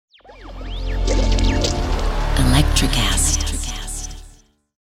Electricast.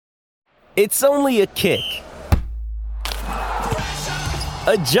 It's only a kick,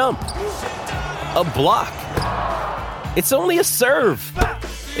 a jump, a block. It's only a serve.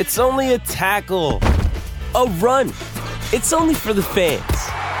 It's only a tackle, a run. It's only for the fans.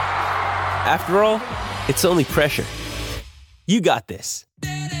 After all, it's only pressure. You got this.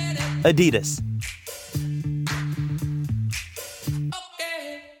 Adidas.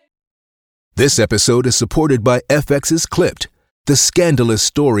 This episode is supported by FX's Clipped, the scandalous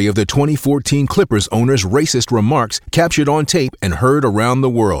story of the 2014 Clippers owner's racist remarks captured on tape and heard around the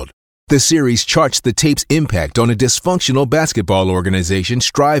world. The series charts the tape's impact on a dysfunctional basketball organization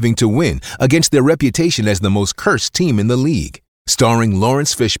striving to win against their reputation as the most cursed team in the league. Starring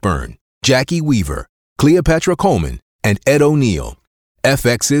Lawrence Fishburne, Jackie Weaver, Cleopatra Coleman, and Ed O'Neill.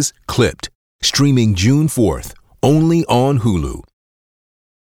 FX's Clipped, streaming June 4th, only on Hulu.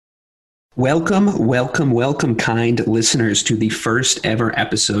 Welcome, kind listeners, to the first ever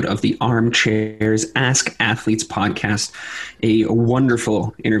episode of the Armchairs Ask Athletes podcast. A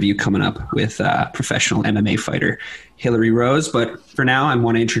wonderful interview coming up with professional MMA fighter Hilarie Rose. But for now, I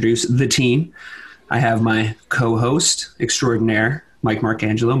want to introduce the team. I have my co-host extraordinaire, Mike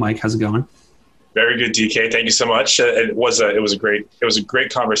Marcangelo. Mike, how's it going? Very good, DK. Thank you so much. It was a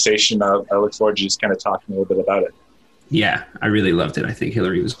great conversation. I look forward to just kind of talking a little bit about it. Yeah, I really loved it. I think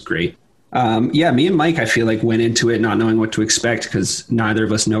Hilarie was great. Me and Mike, I feel like, went into it not knowing what to expect because neither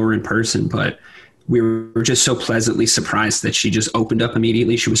of us know her in person, but we were just so pleasantly surprised that she just opened up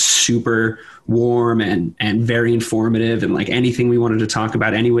immediately. She was super warm and very informative, and like anything we wanted to talk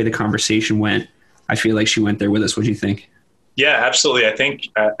about, any way the conversation went, I feel like she went there with us. What do you think? Yeah, absolutely. I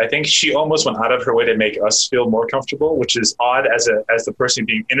think she almost went out of her way to make us feel more comfortable, which is odd as the person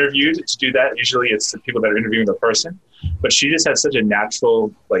being interviewed to do that. Usually it's the people that are interviewing the person, but she just had such a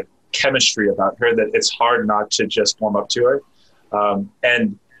natural chemistry about her that it's hard not to just warm up to her.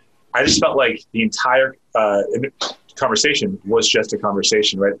 And I just felt like the entire conversation was just a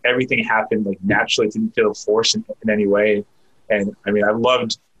conversation, right? Everything happened naturally. It didn't feel forced in any way. And I mean, I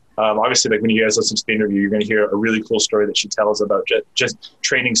loved, obviously, when you guys listen to the interview, you're going to hear a really cool story that she tells about just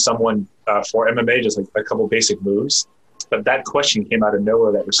training someone for MMA, just a couple basic moves. But that question came out of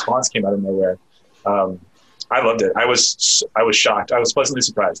nowhere. That response came out of nowhere. I loved it. I was shocked. I was pleasantly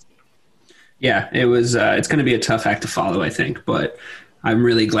surprised. Yeah, it was. It's going to be a tough act to follow, I think, but I'm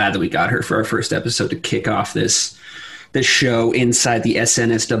really glad that we got her for our first episode to kick off this show inside the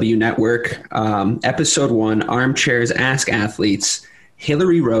SNSW network. Episode 1, Armchairs Ask Athletes.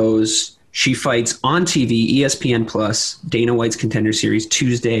 Hilarie Rose. She fights on TV, ESPN Plus, Dana White's Contender Series,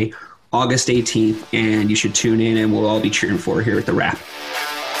 Tuesday, August 18th, and you should tune in, and we'll all be cheering for her here at the Wrap.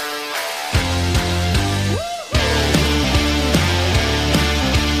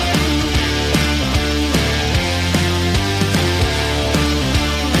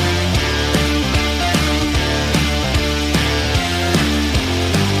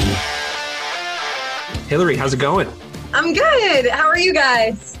 Hilarie, how's it going? I'm good. How are you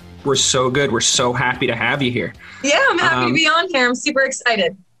guys? We're so good. We're so happy to have you here. Yeah, I'm happy to be on here. I'm super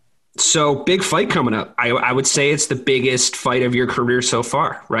excited. So, big fight coming up. I would say it's the biggest fight of your career so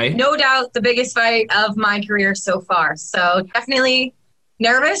far, right? No doubt the biggest fight of my career so far. So, definitely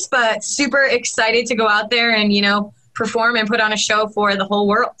nervous, but super excited to go out there and, perform and put on a show for the whole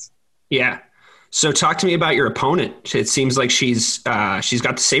world. Yeah. So talk to me about your opponent. It seems like she's got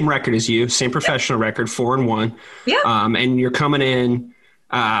the same record as you, same professional record, 4-1. Yeah. And you're coming in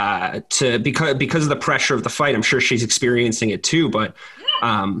because of the pressure of the fight. I'm sure she's experiencing it too. But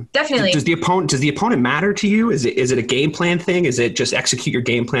definitely. Does the opponent matter to you? Is it a game plan thing? Is it just execute your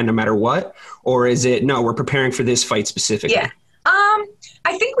game plan no matter what, or is it no? We're preparing for this fight specifically. Yeah.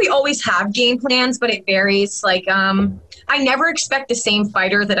 I think we always have game plans, but it varies. I never expect the same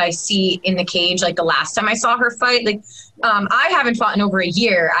fighter that I see in the cage like the last time I saw her fight. I haven't fought in over a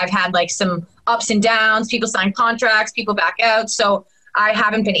year. I've had some ups and downs, people sign contracts, people back out. So I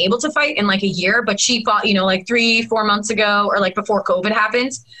haven't been able to fight in a year, but she fought, 3-4 months ago or before COVID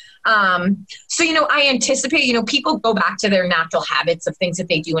happened. I anticipate, people go back to their natural habits of things that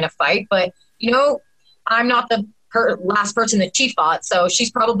they do in a fight, but, I'm not the last person that she fought. So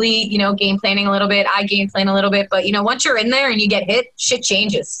she's probably, game planning a little bit. I game plan a little bit, but once you're in there and you get hit, shit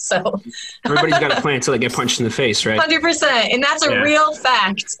changes. So everybody's got a plan until they get punched in the face, right? 100%. And that's a real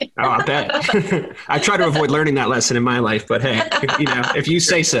fact. Oh, I bet. I try to avoid learning that lesson in my life, but hey, if you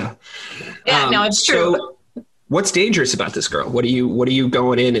say so. Yeah, no, it's true. So what's dangerous about this girl? What are you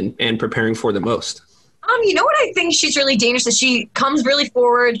going in and preparing for the most? You know what I think she's really dangerous is she comes really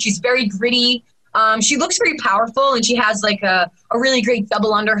forward. She's very gritty. She looks very powerful, and she has like a really great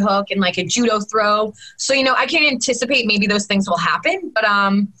double underhook and like a judo throw. So, I can anticipate maybe those things will happen. But,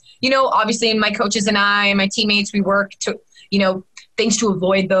 obviously my coaches and I and my teammates, we work to, things to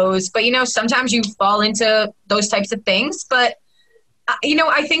avoid those. But, sometimes you fall into those types of things. But,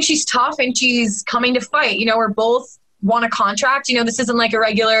 I think she's tough and she's coming to fight. We're both want a contract. This isn't like a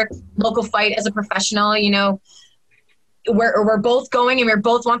regular local fight as a professional, we're both going and we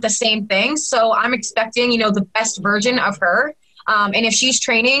both want the same thing. So I'm expecting, the best version of her. And if she's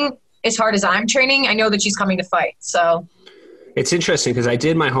training as hard as I'm training, I know that she's coming to fight. So it's interesting because I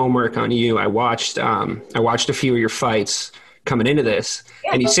did my homework on you. I watched a few of your fights coming into this,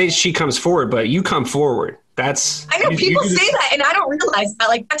 and you say she comes forward, but you come forward. I know people say that, and I don't realize that.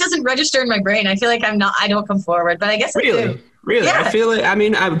 Like, that doesn't register in my brain. I feel like I don't come forward, but I guess I do. Really? Yeah. I feel like,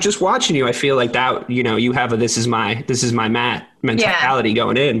 I'm just watching you. I feel like that, you have a, this is my mat mentality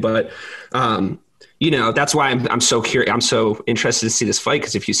going in, but, that's why I'm so curious. I'm so interested to see this fight.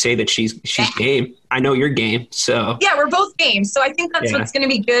 Cause if you say that she's game, I know you're game. So yeah, we're both game. So I think that's what's going to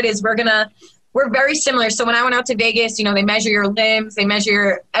be good is we're very similar. So when I went out to Vegas, they measure your limbs, they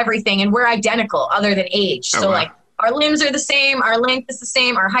measure everything, and we're identical other than age. So like our limbs are the same, our length is the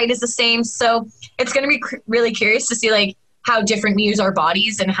same, our height is the same. So it's going to be really curious to see like how different we use our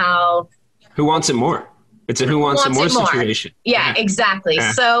bodies and who wants it more. It's a who wants it more situation. Yeah, exactly.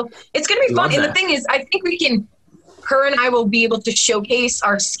 Yeah. So it's going to be fun. And the thing is, I think her and I will be able to showcase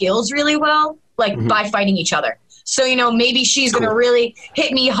our skills really well, like by fighting each other. So, maybe she's going to really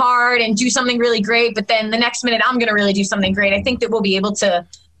hit me hard and do something really great, but then the next minute I'm going to really do something great. I think that we'll be able to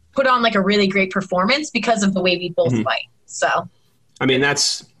put on like a really great performance because of the way we both fight. So, I mean,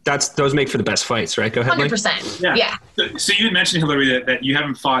 those make for the best fights, right? Go ahead. 100%. Yeah. So you had mentioned, Hilarie, that you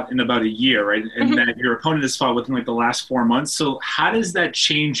haven't fought in about a year, right? And that your opponent has fought within like the last 4 months. So how does that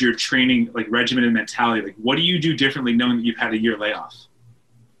change your training, like regimen and mentality? Like, what do you do differently knowing that you've had a year layoff?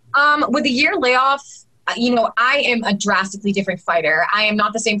 With a year layoff, I am a drastically different fighter. I am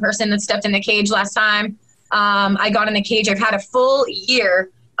not the same person that stepped in the cage last time. I got in the cage. I've had a full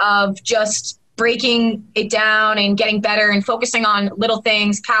year of just breaking it down and getting better and focusing on little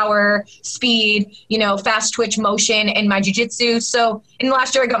things, power, speed, fast twitch motion in my jiu-jitsu. So in the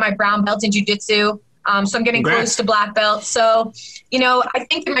last year, I got my brown belt in jiu-jitsu. So I'm getting close to black belt. So, I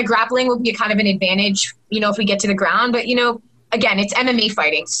think that my grappling will be kind of an advantage, if we get to the ground. But, again, it's MMA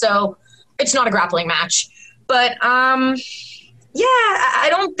fighting. So it's not a grappling match. But, I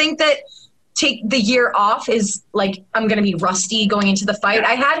don't think that take the year off is like I'm going to be rusty going into the fight.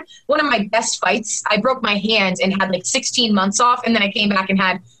 I had one of my best fights. I broke my hand and had like 16 months off, and then I came back and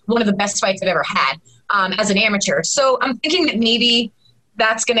had one of the best fights I've ever had as an amateur. So I'm thinking that maybe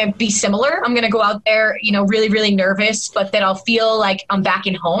that's going to be similar. I'm going to go out there, really, really nervous, but then I'll feel like I'm back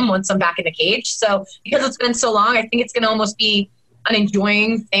in home once I'm back in the cage. So because it's been so long, I think it's going to almost be an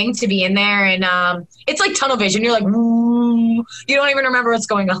enjoying thing to be in there. And it's like tunnel vision. You're like, woo, you don't even remember what's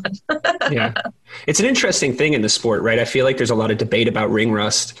going on. Yeah. It's an interesting thing in the sport, right? I feel like there's a lot of debate about ring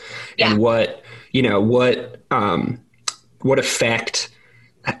rust and what effect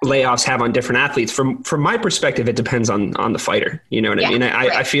layoffs have on different athletes. From my perspective, it depends on the fighter. You know what I mean?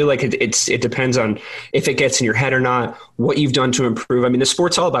 I feel like it depends on if it gets in your head or not, what you've done to improve. I mean, the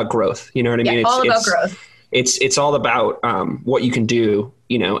sport's all about growth. You know what I mean? It's all about growth. It's all about what you can do,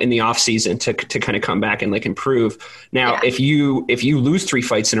 in the off season to kind of come back and like improve. Now, if you lose 3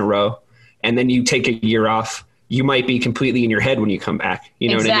 fights in a row and then you take a year off, you might be completely in your head when you come back.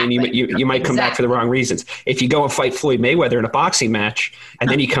 You know what I mean? You might come back for the wrong reasons. If you go and fight Floyd Mayweather in a boxing match and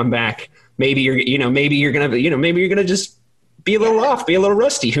then you come back, maybe you're gonna just be a little off, be a little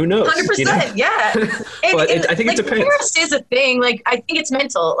rusty. Who knows? 100%. Yeah. But I think it depends. Rust is a thing. Like, I think it's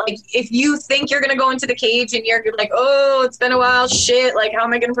mental. Like, if you think you're going to go into the cage and you're like, oh, it's been a while, shit, like, how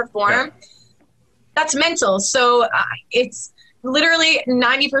am I going to perform? Yeah. That's mental. So it's literally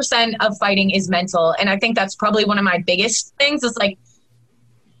 90% of fighting is mental. And I think that's probably one of my biggest things is like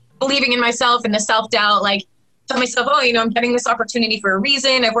believing in myself and the self-doubt, like tell myself, oh, I'm getting this opportunity for a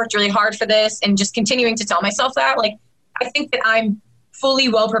reason. I've worked really hard for this, and just continuing to tell myself that, like, I think that I'm fully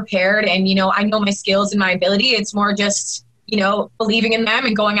well prepared and, I know my skills and my ability. It's more just, believing in them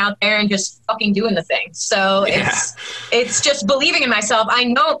and going out there and just fucking doing the thing. So it's just believing in myself. I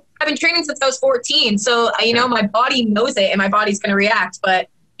know I've been training since I was 14. So, my body knows it and my body's going to react, but,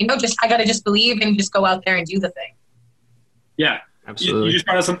 I got to just believe and just go out there and do the thing. Yeah. Absolutely. You just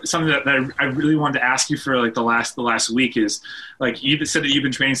brought up something that I really wanted to ask you for like the last week is like, you said that you've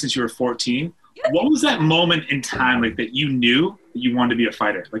been training since you were 14. What was that moment in time like that you knew that you wanted to be a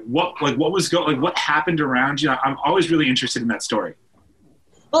fighter? What happened around you? I'm always really interested in that story.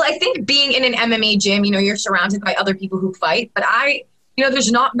 Well, I think being in an MMA gym, you're surrounded by other people who fight, but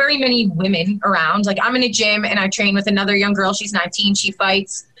there's not very many women around. Like, I'm in a gym and I train with another young girl. She's 19. She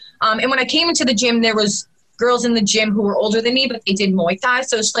fights. And when I came into the gym, there was girls in the gym who were older than me, but they did Muay Thai.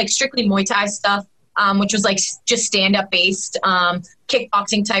 So it's like strictly Muay Thai stuff, which was like just stand-up based,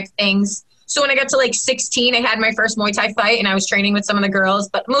 kickboxing type things. So when I got to like 16, I had my first Muay Thai fight and I was training with some of the girls,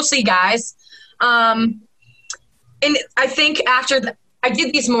 but mostly guys. And I think I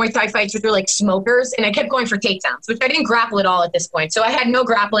did these Muay Thai fights which were like smokers, and I kept going for takedowns, which I didn't grapple at all at this point. So I had no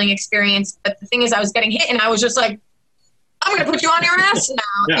grappling experience. But the thing is, I was getting hit, and I was just like, I'm going to put you on your ass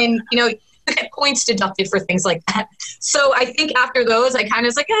now. Yeah. And, you get points deducted for things like that. So I think after those, I kind of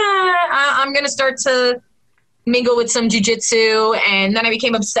was like, I'm going to start to mingle with some jiu-jitsu. And then I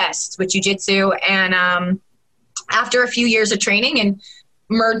became obsessed with jiu-jitsu. And after a few years of training and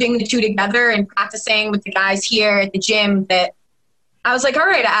merging the two together and practicing with the guys here at the gym, that I was like, all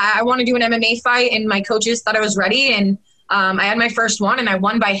right, I want to do an MMA fight. And my coaches thought I was ready. And I had my first one, and I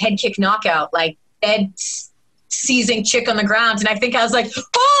won by head kick knockout, like dead seizing chick on the ground. And I think I was like,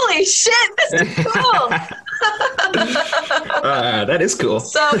 holy shit, this is cool. That is cool.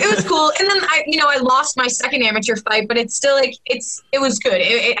 So it was cool. And then I lost my second amateur fight, but it's still like, it was good.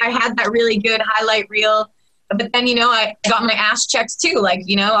 I had that really good highlight reel. But then, I got my ass checked too. Like,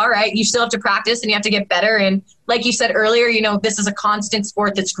 all right, you still have to practice and you have to get better. And like you said earlier, this is a constant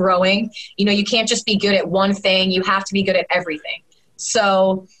sport that's growing. You can't just be good at one thing. You have to be good at everything.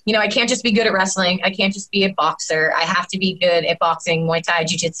 So, I can't just be good at wrestling. I can't just be a boxer. I have to be good at boxing, Muay Thai,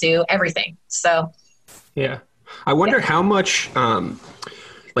 jiu-jitsu, everything. So, yeah. I wonder how much,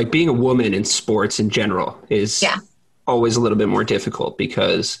 like being a woman in sports in general is always a little bit more difficult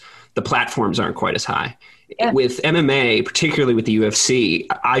because the platforms aren't quite as high. Yeah. With MMA, particularly with the UFC,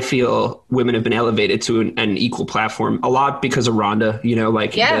 I feel women have been elevated to an equal platform a lot because of Ronda,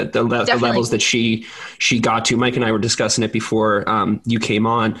 the levels that she got to. Mike and I were discussing it before you came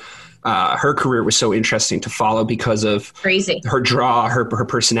on. Her career was so interesting to follow because of her draw, her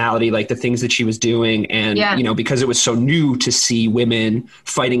personality, like the things that she was doing. And, because it was so new to see women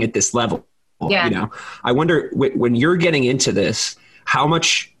fighting at this level, I wonder when you're getting into this, how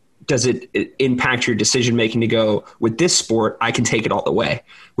much does it impact your decision making to go, with this sport, I can take it all the way.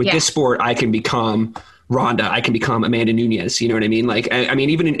 With this sport, I can become Ronda, I can become Amanda Nunes. You know what I mean? Like, I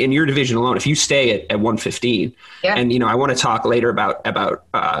mean, even in your division alone, if you stay at 115, and, I want to talk later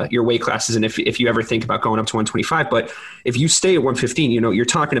about your weight classes and if you ever think about going up to 125, but if you stay at 115, you're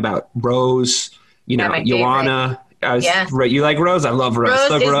talking about Rose, Joanna. You like Rose? I love Rose.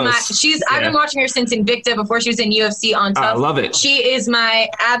 I've been watching her since Invicta, before she was in UFC on Tough. I love it. She is my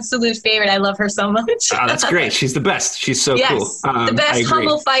absolute favorite. I love her so much. That's great. She's the best. She's so cool. The best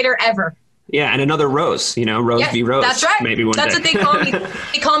humble fighter ever. Yeah, and another Rose, Rose v. Rose. That's right. Maybe one That's day. What they call me.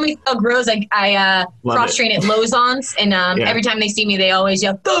 They call me Thug Rose. I cross-train at Lozons, and every time they see me, they always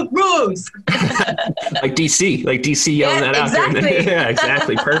yell, Thug Rose! like DC yelling that out there. Yeah,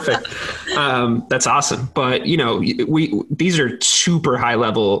 exactly. Perfect. That's awesome. But, these are super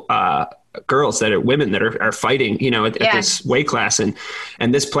high-level girls that are women that are fighting, at this weight class and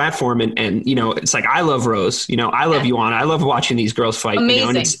this platform. And it's like, I love Rose, I love Joanna. I love watching these girls fight. Amazing.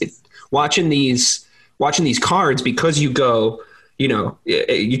 And it's watching these cards, because you go,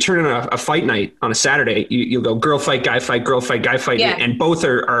 you turn on a fight night on a Saturday, you'll go girl fight, guy fight, girl fight, guy fight. Yeah. And both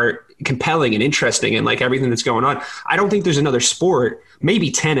are compelling and interesting and like everything that's going on. I don't think there's another sport,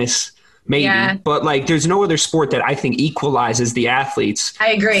 maybe tennis, but like there's no other sport that I think equalizes the athletes.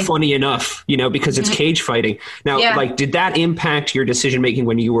 I agree. Funny enough, because it's cage fighting. Now, like, did that impact your decision-making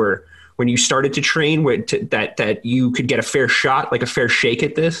when you started to train, that you could get a fair shot, like a fair shake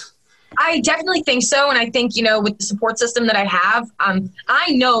at this? I definitely think so. And I think, with the support system that I have,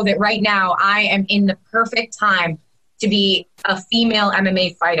 I know that right now I am in the perfect time to be a female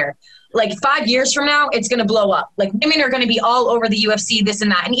MMA fighter. Like 5 years from now, it's going to blow up. Like women are going to be all over the UFC, this and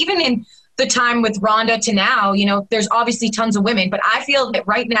that. And even in the time with Ronda to now, there's obviously tons of women, but I feel that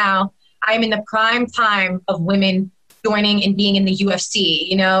right now I'm in the prime time of women joining and being in the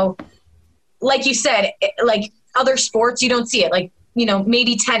UFC. Like you said, like other sports, you don't see it. Like,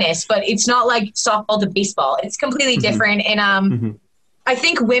 maybe tennis, but it's not like softball to baseball. It's completely different. And I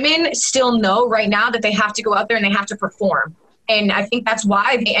think women still know right now that they have to go out there and they have to perform. And I think that's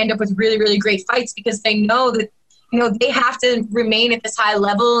why they end up with really, really great fights, because they know that, they have to remain at this high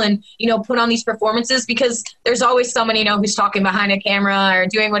level and, put on these performances, because there's always someone, who's talking behind a camera or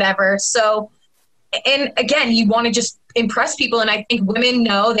doing whatever. So, and again, you want to just impress people. And I think women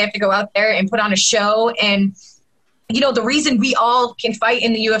know they have to go out there and put on a show. And the reason we all can fight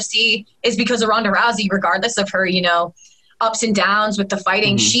in the UFC is because of Ronda Rousey, regardless of her, ups and downs with the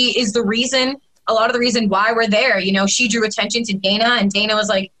fighting. She is a lot of the reason why we're there. You know, she drew attention to Dana, and Dana was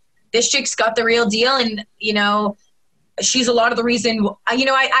like, this chick's got the real deal. And, you know, she's a lot of the reason, you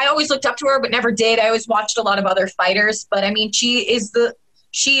know, I always looked up to her, but never did. I always watched a lot of other fighters, but I mean, she is the,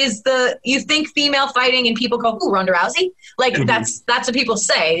 you think female fighting and people go, ooh, Ronda Rousey. Like that's what people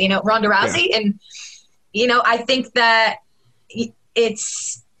say, you know, Ronda Rousey. Yeah. And, you know, I think that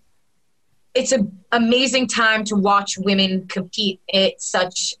it's an amazing time to watch women compete. It's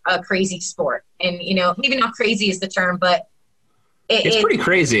such a crazy sport. And, you know, maybe not crazy is the term, but it's pretty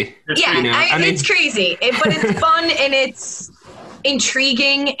crazy. Yeah, you know, I mean, it's crazy, but it's fun and it's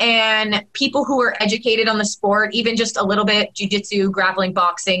intriguing. And people who are educated on the sport, even just a little bit, jiu-jitsu, grappling,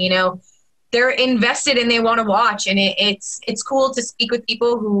 boxing, you know, they're invested and they want to watch. And it's cool to speak with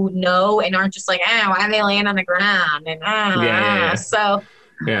people who know and aren't just like, why are they laying on the ground? And So,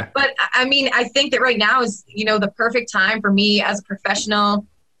 yeah. But I mean, I think that right now is, you know, the perfect time for me as a professional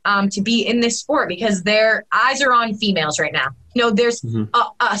to be in this sport, because their eyes are on females right now. You know, there's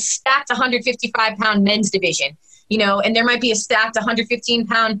a stacked 155-pound men's division, you know, and there might be a stacked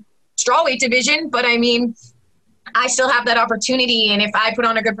 115-pound strawweight division, but I mean, I still have that opportunity. And if I put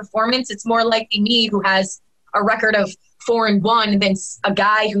on a good performance, it's more likely me, who has a record of 4-1, than a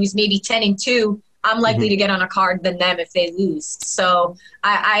guy who's maybe 10-2. I'm likely to get on a card than them if they lose. So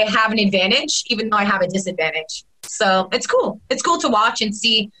I have an advantage, even though I have a disadvantage. So it's cool. It's cool to watch and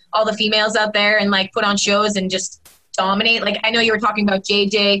see all the females out there and like put on shows and just dominate. Like, I know you were talking about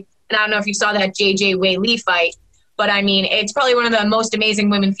JJ, and I don't know if you saw that JJ Wei Li fight, but I mean, it's probably one of the most amazing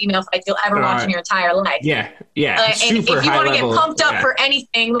women-female fights you'll ever watch in your entire life. Yeah. And if you want to get pumped up for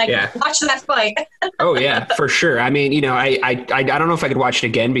anything, like watch that fight. Oh yeah, for sure. I mean, you know, I don't know if I could watch it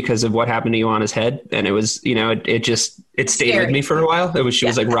again because of what happened to Ioana's head, and it was, you know, it stayed scary. with me for a while. She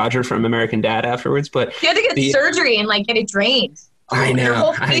was like Roger from American Dad afterwards, but she had to get surgery and like get it drained. I know. Her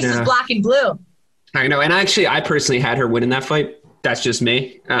whole face was black and blue. I know, and I personally had her winning that fight. That's just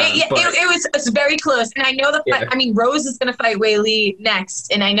me. It was very close. And I know I mean, Rose is going to fight Wei Li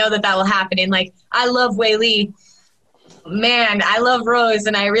next, and I know that will happen. And like, I love Wei Li. Man, I love Rose,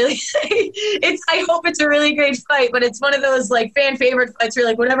 and I really, I hope it's a really great fight, but it's one of those like fan favorite fights where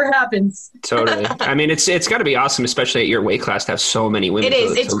like, whatever happens. Totally. I mean, it's got to be awesome, especially at your weight class, to have so many women. It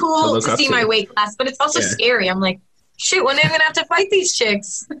is. It's cool to see my weight class, but it's also scary. I'm like, shoot, when am I going to have to fight these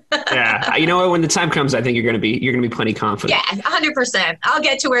chicks? Yeah. You know what? When the time comes, I think you're going to be plenty confident. Yeah, 100%. I'll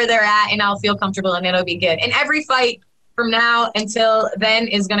get to where they're at and I'll feel comfortable and it'll be good. And every fight from now until then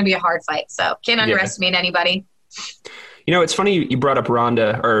is going to be a hard fight. So can't underestimate anybody. You know, it's funny you brought up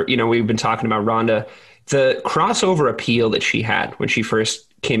Ronda, or, you know, we've been talking about Ronda. The crossover appeal that she had when she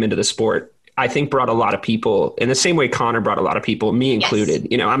first came into the sport, I think brought a lot of people in the same way Conor brought a lot of people, me included.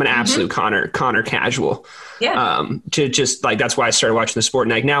 You know, I'm an absolute Conor casual. Yeah. To just like, that's why I started watching the sport.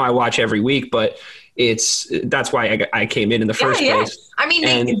 And like now I watch every week, but that's why I came in the first place. I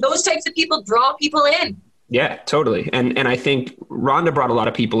mean, those types of people draw people in. Yeah, totally. And I think Ronda brought a lot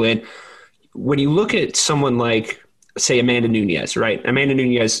of people in. When you look at someone like, say, Amanda Nunes, right? Amanda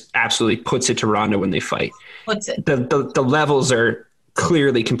Nunes absolutely puts it to Ronda when they fight. Puts it. The levels are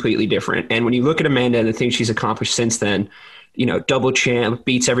clearly completely different. And when you look at Amanda and the things she's accomplished since then, you know, double champ,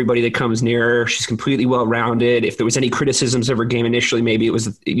 beats everybody that comes near her. She's completely well-rounded. If there was any criticisms of her game initially, maybe it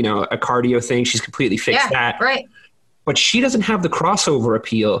was, you know, a cardio thing. She's completely fixed that. Right. But she doesn't have the crossover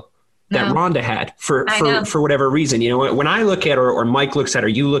appeal that Ronda had for whatever reason. You know, when I look at her, or Mike looks at her,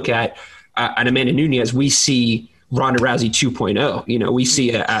 you look at Amanda Nunes, we see Ronda Rousey 2.0. You know, we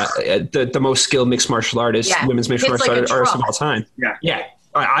see the most skilled mixed martial artist, women's mixed martial artist of all time. Yeah.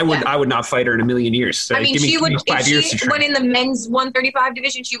 I would not fight her in a million years. So I mean, give me 5 years to train. Went in the men's 135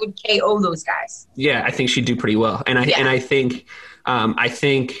 division, she would KO those guys. Yeah, I think she'd do pretty well. And I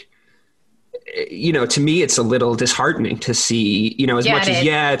think, you know, to me, it's a little disheartening to see, you know, as much as,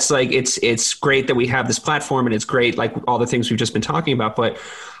 it's like, it's great that we have this platform and it's great, like all the things we've just been talking about, but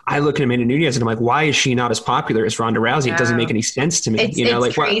I look at Amanda Nunes and I'm like, why is she not as popular as Ronda Rousey? It doesn't make any sense to me.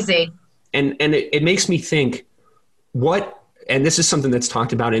 It's crazy. And it makes me think and this is something that's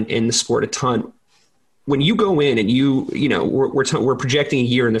talked about in the sport a ton. When you go in and you know, we're projecting a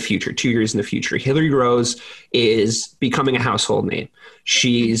year in the future, 2 years in the future, Hilarie Rose is becoming a household name.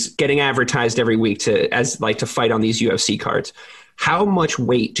 She's getting advertised every week to fight on these UFC cards. How much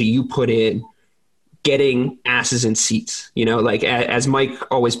weight do you put in getting asses in seats? You know, like as Mike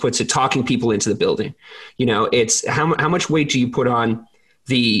always puts it, talking people into the building. You know, it's how much weight do you put on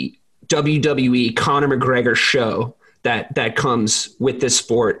the WWE Conor McGregor show that comes with this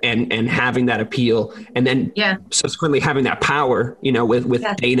sport and having that appeal, and then subsequently having that power, you know, with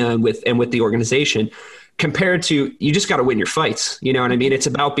Dana and with the organization. compared to, you just got to win your fights. You know what I mean? It's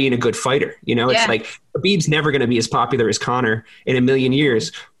about being a good fighter. You know, it's like Khabib's never going to be as popular as Conor in a million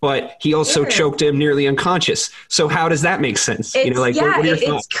years, but he also choked him nearly unconscious. So how does that make sense? It's, you know, like, what are your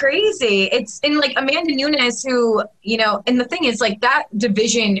thoughts? It's crazy. It's in like Amanda Nunes, who, you know, and the thing is, like, that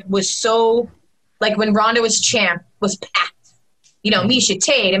division was so, like, when Ronda was champ, was packed. You know, Miesha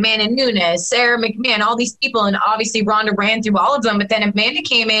Tate, Amanda Nunes, Sarah McMahon, all these people, and obviously Ronda ran through all of them, but then Amanda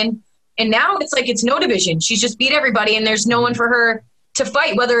came in, and now it's like it's no division. She's just beat everybody, and there's no one for her to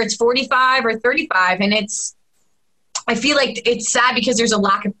fight, whether it's 45 or 35. And I feel like it's sad because there's a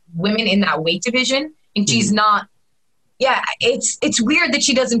lack of women in that weight division, and she's not. Yeah, it's weird that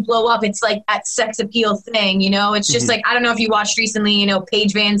she doesn't blow up. It's like that sex appeal thing, you know. It's just like, I don't know if you watched recently, you know,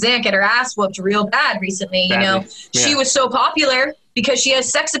 Paige Van Zandt get her ass whooped real bad recently. You know, she was so popular because she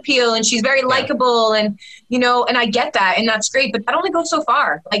has sex appeal and she's very likable, and, you know, and I get that, and that's great, but that only goes so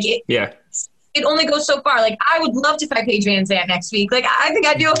far. Like, it only goes so far. Like, I would love to fight Paige Van Zandt next week. Like, I think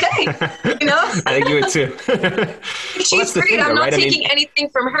I'd do okay, you know? I think you would too. She's great. I'm not taking anything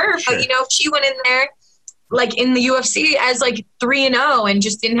from her, but, you know, she went in there, like, in the UFC as, like, 3-0 and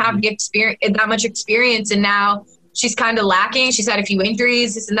just didn't have the experience, that much experience, and now she's kind of lacking. She's had a few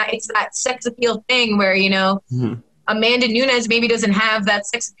injuries. It's that sex appeal thing where, you know, Amanda Nunes maybe doesn't have that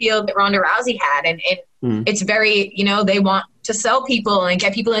sex appeal that Ronda Rousey had. And it's very, you know, they want to sell people and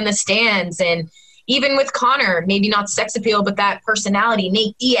get people in the stands. And even with Conor, maybe not sex appeal, but that personality,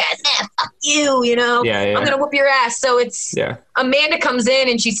 Nate Diaz, fuck you, you know, I'm going to whoop your ass. So it's Amanda comes in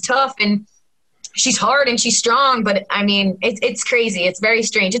and she's tough and she's hard and she's strong. But I mean, it's crazy. It's very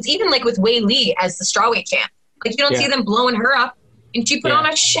strange. It's even like with Wei Lee as the strawweight champ. Like, you don't see them blowing her up, and she put on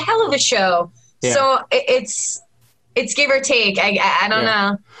a hell of a show. So it's give or take. I don't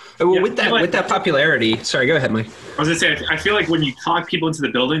know. Well, with that popularity, sorry, go ahead, Mike. I was gonna say, I feel like when you talk people into the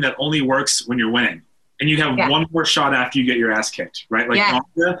building, that only works when you're winning, and you have one more shot after you get your ass kicked, right? Like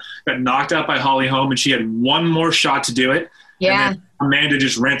Ronda got knocked out by Holly Holm, and she had one more shot to do it. Yeah. And then Amanda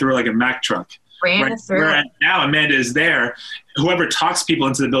just ran through her like a Mack truck. Whereas now Amanda is there. Whoever talks people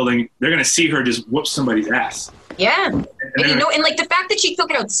into the building, they're gonna see her just whoop somebody's ass. Yeah, and you know, and like the fact that she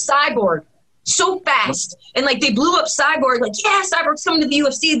took out Cyborg so fast, and like they blew up Cyborg, like, Cyborg's coming to the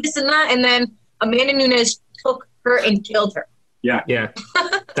UFC, this and that, and then Amanda Nunes took her and killed her. Yeah.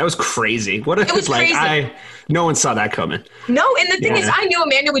 That was crazy. It was like crazy. No one saw that coming. No, and the thing is, I knew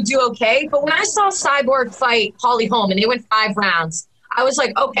Amanda would do okay, but when I saw Cyborg fight Holly Holm and they went 5 rounds, I was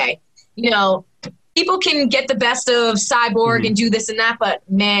like, okay, you know, people can get the best of Cyborg and do this and that, but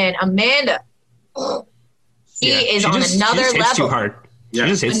man, Amanda, she is on another level. Hits too hard. She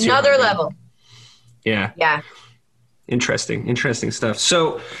just hits another level. Yeah. Interesting stuff.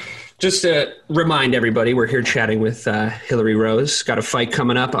 So just to remind everybody, we're here chatting with Hilarie Rose. Got a fight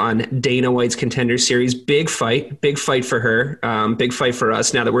coming up on Dana White's Contender Series. Big fight for her. Big fight for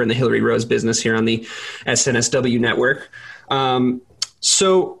us now that we're in the Hilarie Rose business here on the SNSW network.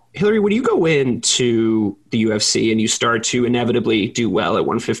 So Hilarie, when you go into the UFC and you start to inevitably do well at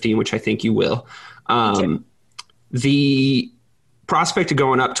 115, which I think you will, the prospect of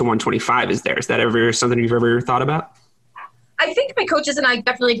going up to 125 is there. Is that ever something you've ever thought about? I think my coaches and I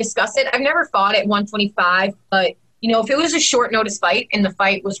definitely discussed it. I've never fought at 125, but, you know, if it was a short notice fight and the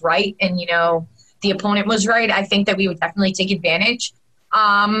fight was right and, you know, the opponent was right, I think that we would definitely take advantage.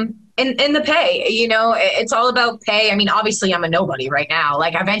 And the pay, you know, it's all about pay. I mean, obviously I'm a nobody right now.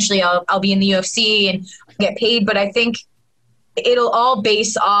 Like, eventually I'll be in the UFC and get paid, but I think it'll all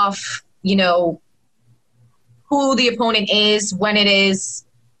base off, you know, who the opponent is, when it is.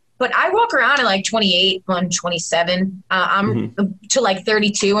 But I walk around at like 28, 127. I'm to like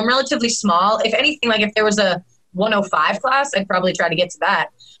 32. I'm relatively small. If anything, like if there was a 105 class, I'd probably try to get to that.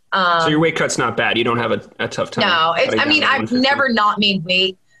 So your weight cut's not bad. You don't have a tough time. No, I mean, I've never not made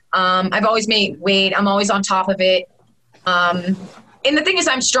weight. I've always made weight. I'm always on top of it. And the thing is,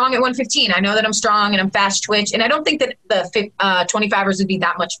 I'm strong at 115. I know that I'm strong and I'm fast twitch. And I don't think that the 25ers would be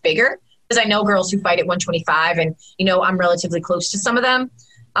that much bigger, because I know girls who fight at 125 and, you know, I'm relatively close to some of them.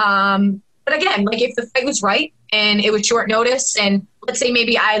 But again, like if the fight was right and it was short notice, and let's say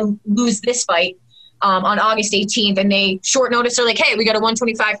maybe I lose this fight on August 18th and they short notice are like, hey, we got a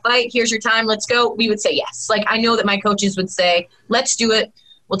 125 fight. Here's your time. Let's go. We would say yes. Like, I know that my coaches would say, let's do it.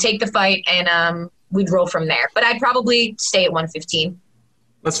 We'll take the fight and we'd roll from there. But I'd probably stay at 115.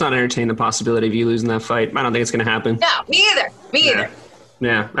 Let's not entertain the possibility of you losing that fight. I don't think it's going to happen. No, me either.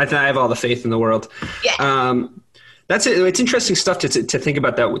 Yeah, I have all the faith in the world. Yeah. That's it. It's interesting stuff to think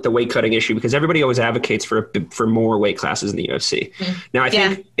about that with the weight cutting issue, because everybody always advocates for more weight classes in the UFC. Now, I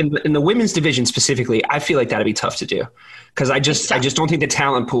think in the women's division specifically, I feel like that'd be tough to do, because I just don't think the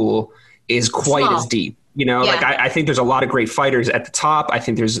talent pool is quite as deep. Like I think there's a lot of great fighters at the top. I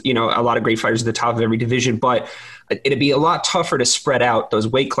think there's, a lot of great fighters at the top of every division, but it'd be a lot tougher to spread out those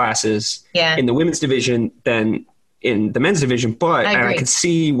weight classes in the women's division than in the men's division. But I can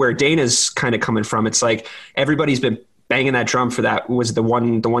see where Dana's kind of coming from. It's like everybody's been banging that drum for that. Was the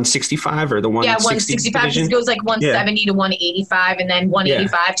 165 or the 160 165 goes like 170 to 185 and then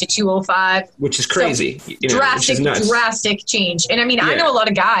 185 to 205. Which is crazy. So drastic change. And I mean, I know a lot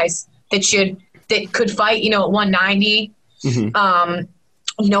of guys that could fight, at 190,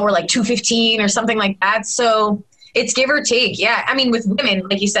 or like 215 or something like that. So it's give or take. Yeah. I mean, with women,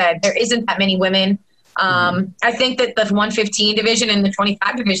 like you said, there isn't that many women. I think that the 115 division and the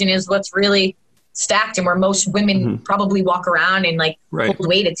 25 division is what's really stacked and where most women probably walk around and hold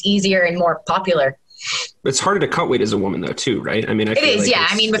weight. It's easier and more popular. It's harder to cut weight as a woman though, too, right? I mean, it is.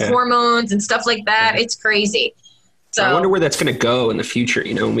 I mean, with hormones and stuff like that, it's crazy. So I wonder where that's going to go in the future,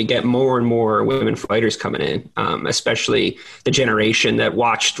 when we get more and more women fighters coming in, especially the generation that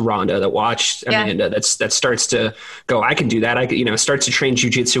watched Ronda, that watched Amanda, that starts to go, I can do that. I could, starts to train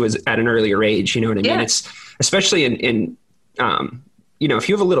jujitsu at an earlier age. You know what I mean? It's especially in if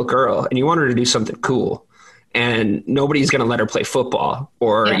you have a little girl and you want her to do something cool and nobody's going to let her play football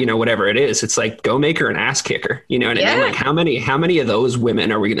or, whatever it is, it's like, go make her an ass kicker. You know what I mean? Like how many of those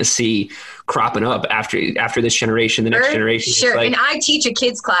women are we going to see cropping up after this generation, the next generation? Sure. And I teach a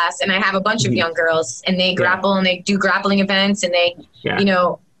kids class and I have a bunch of young girls and they grapple and they do grappling events and they,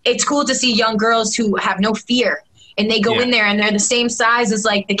 it's cool to see young girls who have no fear and they go in there and they're the same size as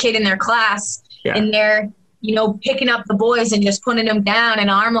like the kid in their class and they're, picking up the boys and just putting them down and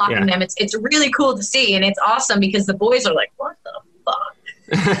arm locking them. It's really cool to see. And it's awesome because the boys are like, what the fuck?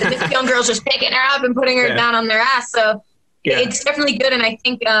 And this young girl's just picking her up and putting her down on their ass. So it's definitely good. And I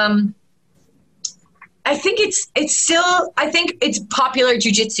think it's popular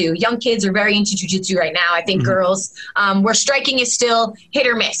jujitsu. Young kids are very into jujitsu right now. I think girls, where striking is still hit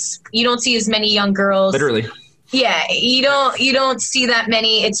or miss. You don't see as many young girls. Literally. Yeah. You don't see that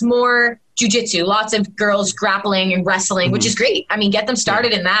many. It's more jiu-jitsu, lots of girls grappling and wrestling, which is great. I mean, get them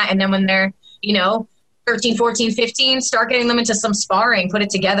started in that. And then when they're, 13, 14, 15, start getting them into some sparring, put it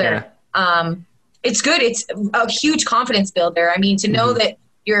together. It's good. It's a huge confidence builder. I mean, to know that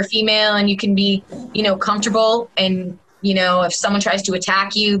you're a female and you can be, comfortable and, if someone tries to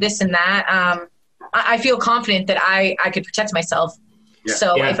attack you, this and that, I feel confident that I could protect myself. Yeah.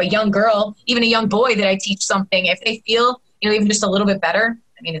 So if a young girl, even a young boy that I teach something, if they feel, even just a little bit better,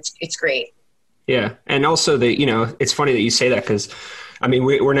 I mean, it's great. Yeah. And also it's funny that you say that because I mean,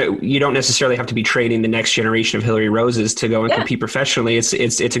 you don't necessarily have to be training the next generation of Hilarie Roses to go and compete professionally. It's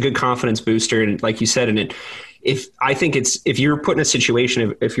a good confidence booster. And like you said, if you're put in a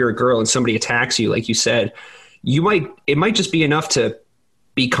situation, if you're a girl and somebody attacks you, like you said, it might just be enough to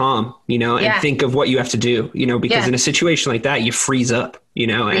be calm, and think of what you have to do, because in a situation like that, you freeze up,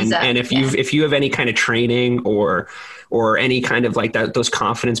 and if you have any kind of training or any kind of like that, those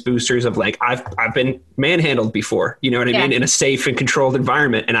confidence boosters of like, I've been manhandled before, you know what I mean? In a safe and controlled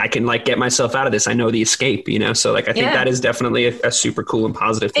environment. And I can like get myself out of this. I know the escape, so like, I think that is definitely a super cool and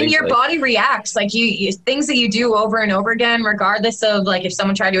positive thing. And your body reacts like you things that you do over and over again, regardless of like, if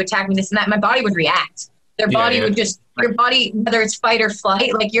someone tried to attack me, this and that, my body would react. Their body would just, your body, whether it's fight or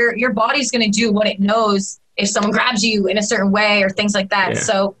flight, like your body's going to do what it knows if someone grabs you in a certain way or things like that.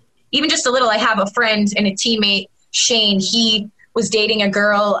 So even just a little, I have a friend and a teammate, Shane, he was dating a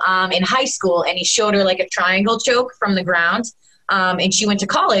girl in high school and he showed her like a triangle choke from the ground. And she went to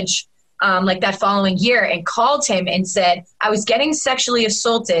college like that following year and called him and said, I was getting sexually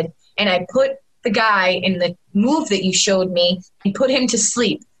assaulted and I put the guy in the move that you showed me and put him to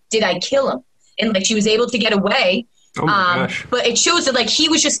sleep. Did I kill him? And like she was able to get away. Oh my gosh. But it shows that like he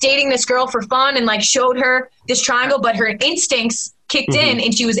was just dating this girl for fun and like showed her this triangle, but her instincts kicked in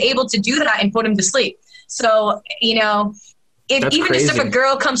and she was able to do that and put him to sleep. So, if a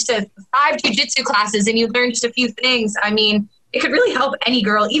girl comes to 5 jiu-jitsu classes and you learn just a few things, I mean, it could really help any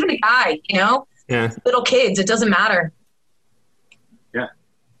girl, even a guy, little kids, it doesn't matter. Yeah.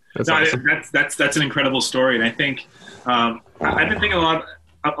 That's awesome. That's an incredible story. And I think I've been thinking a lot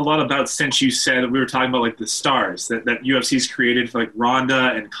about, since you said we were talking about like the stars that UFC's created for like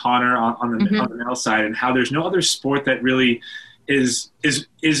Ronda and Conor on the male side, and how there's no other sport that really is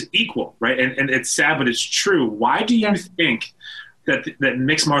equal, right? And it's sad, but it's true. Why do you think that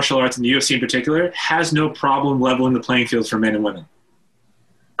mixed martial arts and the UFC in particular has no problem leveling the playing fields for men and women?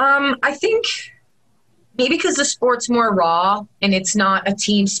 I think maybe because the sport's more raw and it's not a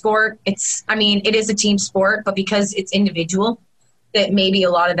team sport. It is a team sport, but because it's individual, that maybe a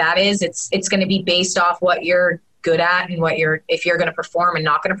lot of that is it's going to be based off what you're good at and if you're going to perform and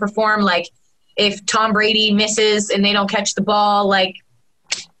not going to perform. Like if Tom Brady misses and they don't catch the ball, like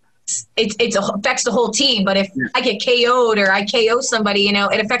it affects the whole team. But if I get KO'd or I KO somebody, you know,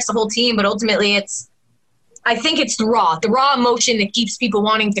 it affects the whole team. But ultimately I think it's the raw emotion that keeps people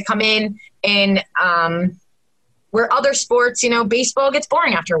wanting to come in. And where other sports, you know, baseball gets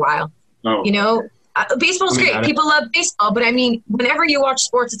boring after a while. Oh. You know, baseball's great. People love baseball. But I mean, whenever you watch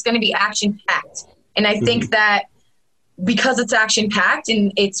sports, it's going to be action packed. And I think that because it's action packed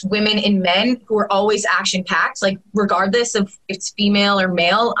and it's women and men who are always action packed, like regardless of if it's female or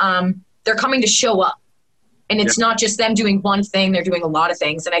male, they're coming to show up. And it's not just them doing one thing, they're doing a lot of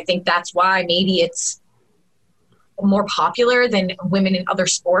things. And I think that's why maybe it's more popular than women in other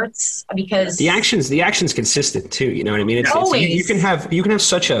sports, because the action's consistent too. You know what I mean? It's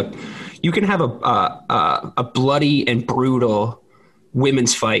you can have a bloody and brutal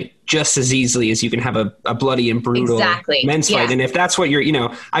women's fight just as easily as you can have a bloody and brutal men's fight. And if that's what you're, you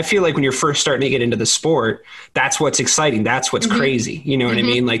know, I feel like when you're first starting to get into the sport, that's what's exciting. That's what's crazy. You know what I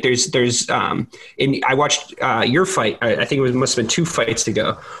mean? Like there's and I watched your fight. I think it must've been 2 fights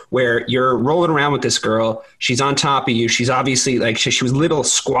ago where you're rolling around with this girl. She's on top of you. She's obviously like, she was little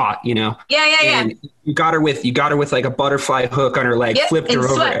squat, you know? And you got her with like a butterfly hook on her leg, flipped her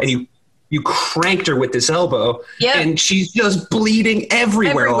over, and you cranked her with this elbow, and she's just bleeding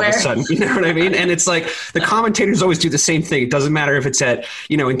everywhere all of a sudden. You know what I mean? And it's like the commentators always do the same thing. It doesn't matter if it's at,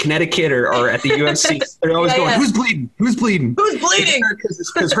 you know, in Connecticut or at the UFC. They're always going, "Who's bleeding? Who's bleeding? Who's bleeding?"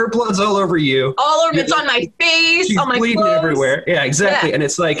 Because her blood's all over you. All over. It's on my face. She's on my bleeding clothes. everywhere. Yeah, exactly. Yeah. And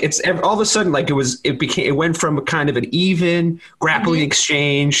it's like all of a sudden, like it went from kind of an even grappling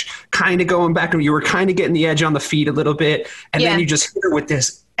exchange, kind of going back, and you were kind of getting the edge on the feet a little bit, and then you just hit her with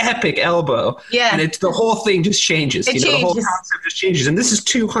this epic elbow, and it's the whole thing just changes. The whole concept just changes. And this is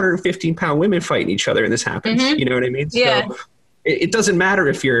 215-pound women fighting each other, and this happens. You know what I mean? Yeah. So it doesn't matter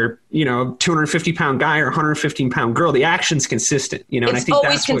if you're, you know, 250-pound guy or 115-pound girl. The action's consistent. You know, it's and I think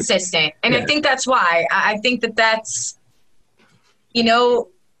always consistent. And I think that's why I think that's, you know,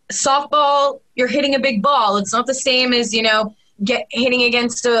 softball. You're hitting a big ball. It's not the same as, you know, hitting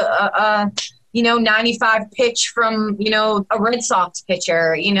against a 95 pitch from, you know, a Red Sox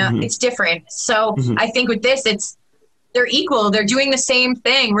pitcher, you know, it's different. So I think with this, they're equal. They're doing the same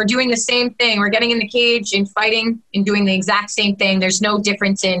thing. We're doing the same thing. We're getting in the cage and fighting and doing the exact same thing. There's no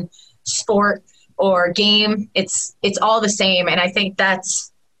difference in sport or game. It's all the same. And I think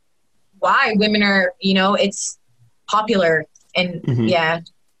that's why women are, you know, it's popular and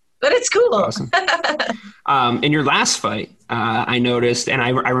but it's cool. Awesome. In your last fight, I noticed, and I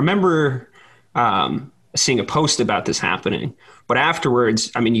remember seeing a post about this happening, but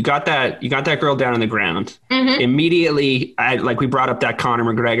afterwards, I mean, you got that girl down on the ground immediately. We brought up that Conor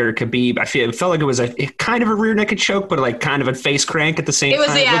McGregor Khabib. It felt like it was a kind of a rear naked choke, but like kind of a face crank at the same time.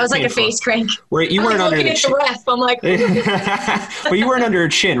 It was like a face crank. Where you weren't under the chin. I'm like, but you weren't under her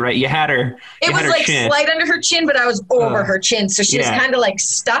chin, right? You had her. It was like slight under her chin, but I was over her chin, so she was kind of like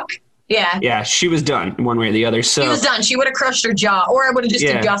stuck. Yeah, she was done one way or the other. So she was done. She would have crushed her jaw, or I would have just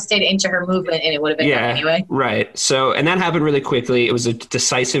adjusted into her movement, and it would have been done anyway. Right. So, and that happened really quickly. It was a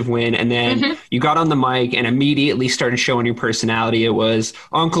decisive win, and then you got on the mic and immediately started showing your personality. It was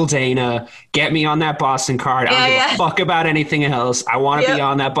Uncle Dana, get me on that Boston card. I don't give a fuck about anything else. I want to be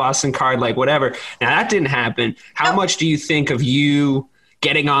on that Boston card, like whatever. Now that didn't happen. How much do you think of you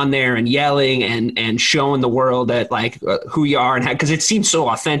getting on there and yelling and showing the world that like who you are, and because it seemed so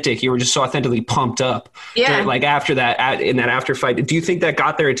authentic. You were just so authentically pumped up. Yeah. Like after that, in that after fight, do you think that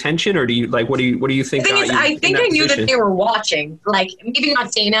got their attention, or do you like what do you think? I think I knew that they were watching. Like maybe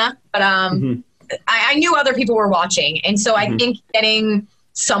not Dana, but I knew other people were watching, and so I think getting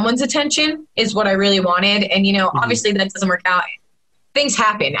someone's attention is what I really wanted. And you know, obviously that doesn't work out. Things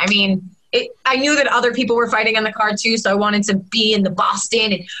happen. I mean. I knew that other people were fighting on the card too, so I wanted to be in the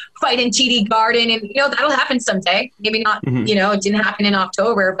Boston and fight in TD Garden, and you know that'll happen someday. Maybe not, you know, it didn't happen in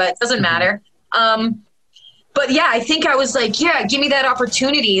October, but it doesn't matter. But yeah, I think I was like, yeah, give me that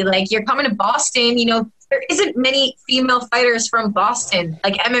opportunity. Like you're coming to Boston, you know, there isn't many female fighters from Boston,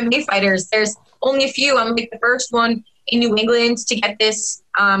 like MMA fighters. There's only a few. I'm like the first one in New England to get this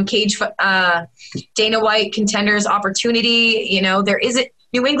Dana White Contenders opportunity. You know,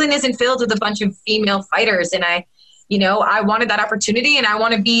 New England isn't filled with a bunch of female fighters. And I wanted that opportunity, and I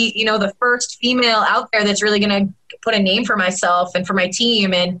want to be, you know, the first female out there that's really going to put a name for myself and for my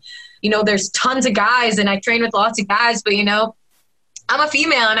team. And, you know, there's tons of guys and I train with lots of guys, but, you know, I'm a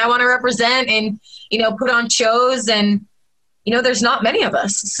female and I want to represent and, you know, put on shows, and, you know, there's not many of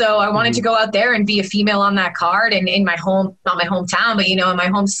us. So I wanted to go out there and be a female on that card and in my home, not my hometown, but, you know, in my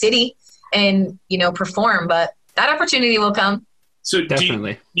home city and, you know, perform. But that opportunity will come. So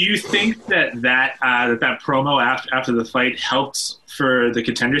definitely. Do you think that promo after the fight helped for the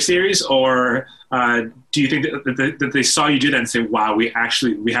Contender Series, or do you think that they saw you do that and say, "Wow, we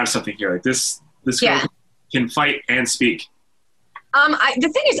have something here. Like this girl can fight and speak"? The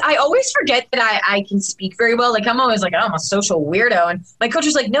thing is, I always forget that I can speak very well. Like, I'm always like, oh, I'm a social weirdo. And my coach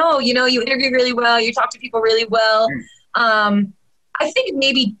was like, no, you interview really well. You talk to people really well. I think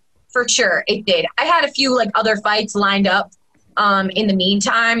maybe for sure it did. I had a few like other fights lined up in the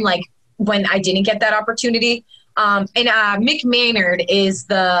meantime, like when I didn't get that opportunity. And Mick Maynard is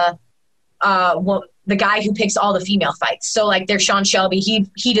the guy who picks all the female fights. So like there's Sean Shelby.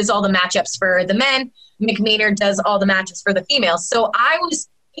 He does all the matchups for the men. Mick Maynard does all the matches for the females. So I was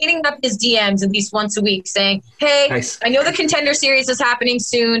hitting up his DMs at least once a week saying, hey, nice. I know the Contender Series is happening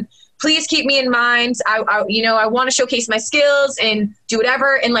soon. Please keep me in mind. I want to showcase my skills and do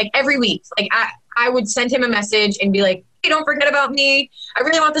whatever. And like every week, like I would send him a message and be like, hey, don't forget about me. I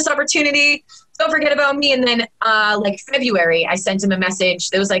really want this opportunity. Don't forget about me. And then like February, I sent him a message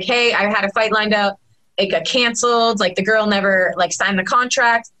that was like, hey, I had a fight lined up. It got canceled. Like the girl never like signed the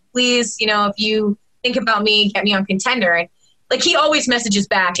contract. Please, if you think about me, get me on Contender. And like he always messages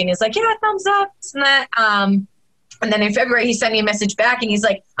back and is like, yeah, thumbs up, this and that. And then in February he sent me a message back and he's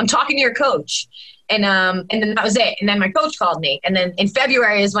like, I'm talking to your coach. And then that was it. And then my coach called me. And then in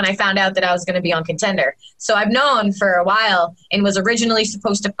February is when I found out that I was going to be on Contender. So I've known for a while and was originally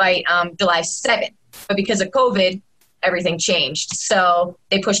supposed to fight July 7th. But because of COVID, everything changed. So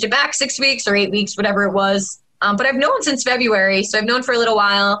they pushed it back 6 weeks or 8 weeks, whatever it was. But I've known since February. So I've known for a little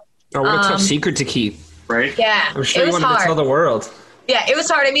while. Oh, what a tough secret to keep, right? Yeah, I'm sure you wanted to tell the world. Yeah, it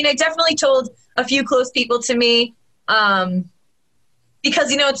was hard. I mean, I definitely told a few close people to me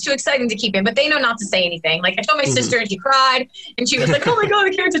because, it's too exciting to keep in. But they know not to say anything. Like, I told my sister and she cried. And she was like, oh, my God, I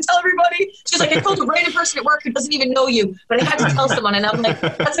can't to tell everybody. She's like, I told a random person at work who doesn't even know you. But I had to tell someone. And I'm like,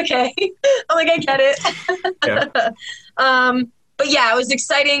 that's okay. I'm like, I get it. Yeah. But yeah, it was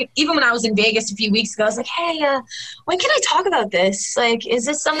exciting. Even when I was in Vegas a few weeks ago, I was like, hey, when can I talk about this? Like, is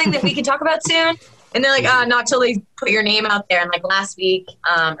this something that we can talk about soon? And they're like, not till they put your name out there. And like last week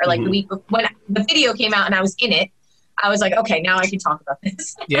or like the week before, when the video came out and I was in it, I was like, okay, now I can talk about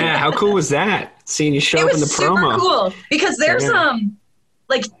this. Yeah, how cool was that? Seeing you show up in the promo. It was super cool because there's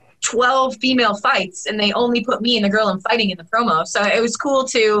like 12 female fights and they only put me and the girl I'm fighting in the promo. So it was cool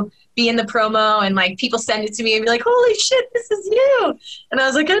to be in the promo and like people send it to me and be like, holy shit, this is you. And I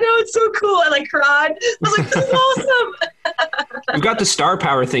was like, I know, it's so cool. I like cried. I was like, this is awesome. You've got the star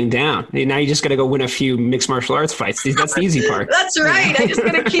power thing down. Now you just got to go win a few mixed martial arts fights. That's the easy part. That's right. I just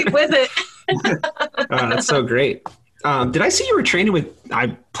got to keep with it. Oh, that's so great. Did I see you were training with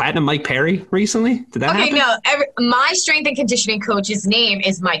Platinum Mike Perry recently? Did that happen? Okay, no. My strength and conditioning coach's name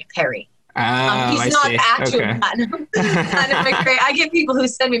is Mike Perry. He's not actually Platinum. Platinum Mike Perry. I get people who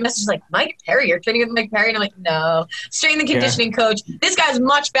send me messages like, Mike Perry, you're training with Mike Perry? And I'm like, no. Strength and conditioning coach. This guy's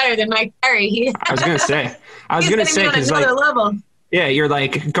much better than Mike Perry. I was going to say, because like, level. Yeah, you're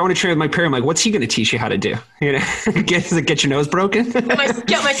like going to train with Mike Perry. I'm like, what's he going to teach you how to do? Get your nose broken?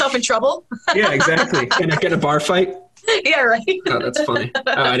 Get myself in trouble? Yeah, exactly. Get a bar fight? Yeah, right. Oh, that's funny. Oh,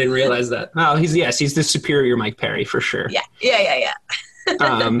 I didn't realize that. Oh, he's the superior Mike Perry for sure. Yeah.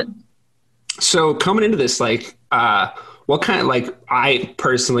 So coming into this, like, what kind of, like, I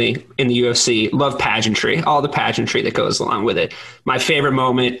personally in the UFC love pageantry, all the pageantry that goes along with it. My favorite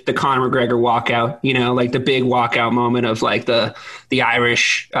moment, the Conor McGregor walkout, like the big walkout moment of like the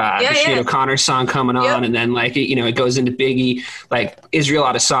Irish, Sinead O'Connor song coming on. And then like, it goes into Biggie, like Israel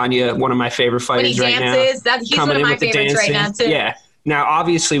Adesanya, one of my favorite fighters right now. He's one of my favorites right now too. Yeah. Now,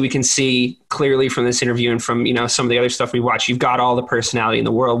 obviously, we can see clearly from this interview and from, some of the other stuff we watch, you've got all the personality in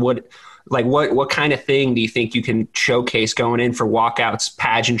the world. What kind of thing do you think you can showcase going in for walkouts,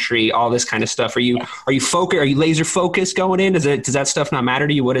 pageantry, all this kind of stuff? Are you focused? Are you laser focused going in? Does that stuff not matter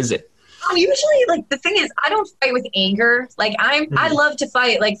to you? What is it? Usually, like, the thing is, I don't fight with anger. Like, I love to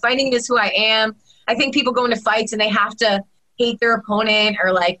fight. Like, fighting is who I am. I think people go into fights and they have to hate their opponent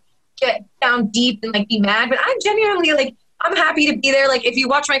or like get down deep and like be mad. But I'm genuinely like, I'm happy to be there. Like, if you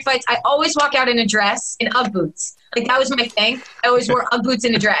watch my fights, I always walk out in a dress in UGG boots. Like, that was my thing. I always wore UGG boots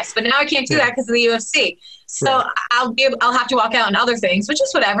in a dress. But now I can't do that because of the UFC. So I'll have to walk out in other things, which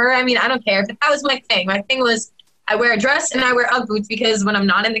is whatever. I mean, I don't care. But that was my thing. My thing was I wear a dress and I wear UGG boots because when I'm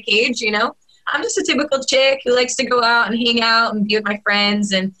not in the cage, I'm just a typical chick who likes to go out and hang out and be with my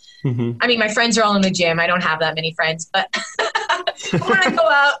friends. And I mean, my friends are all in the gym. I don't have that many friends. But when I go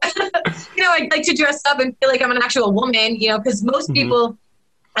out, I like to dress up and feel like I'm an actual woman, because most people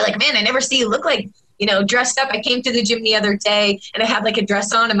are like, man, I never see you look like, dressed up. I came to the gym the other day and I had like a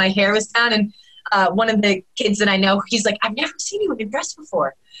dress on and my hair was down. And one of the kids that I know, he's like, I've never seen you in a dress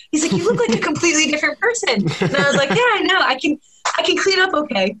before. He's like, you look like a completely different person. And I was like, yeah, I know. I can clean up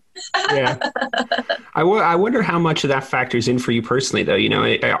okay. Yeah. I wonder how much of that factors in for you personally, though. You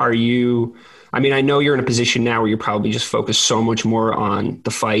know, are you... I mean, I know you're in a position now where you're probably just focused so much more on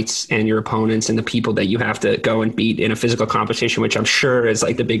the fights and your opponents and the people that you have to go and beat in a physical competition, which I'm sure is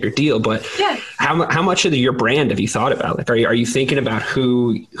like the bigger deal. But how much of your brand have you thought about? Like, are you thinking about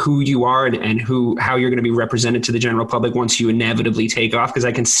who you are and how you're going to be represented to the general public once you inevitably take off? Because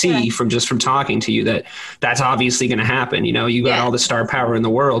I can see from talking to you that that's obviously going to happen. You know, you got all the star power in the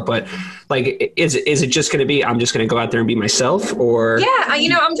world, but like, is it just going to be, I'm just going to go out there and be myself, or? Yeah,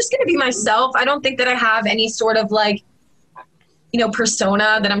 I'm just going to be myself. I don't think that I have any sort of like,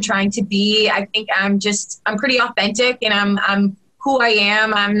 persona that I'm trying to be. I think I'm pretty authentic, and I'm who I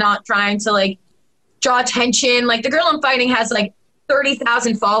am. I'm not trying to like draw attention. Like the girl I'm fighting has like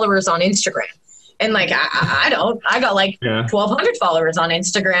 30,000 followers on Instagram. And like, I got like 1,200 followers on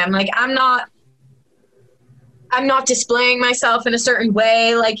Instagram. Like I'm not displaying myself in a certain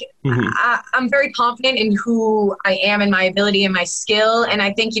way. Like I'm very confident in who I am and my ability and my skill. And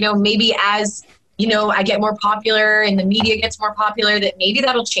I think, maybe as, I get more popular and the media gets more popular, that maybe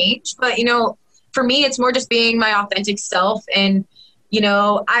that'll change. But, for me, it's more just being my authentic self. And,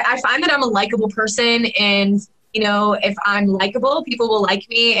 I find that I'm a likable person, and, if I'm likable, people will like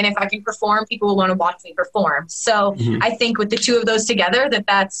me. And if I can perform, people will want to watch me perform. So I think with the two of those together,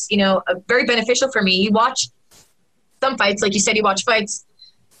 that's, very beneficial for me. You watch some fights, like you said, you watch fights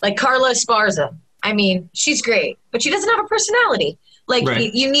like Carla Esparza. I mean, she's great, but she doesn't have a personality. Like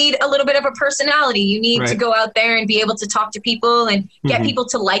you need a little bit of a personality. You need to go out there and be able to talk to people and get people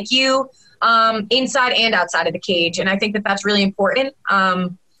to like you inside and outside of the cage. And I think that that's really important.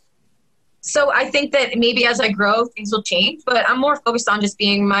 So I think that maybe as I grow, things will change, but I'm more focused on just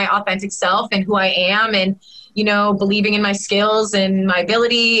being my authentic self and who I am, and, believing in my skills and my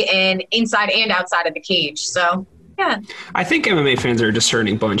ability, and inside and outside of the cage. So yeah. I think MMA fans are a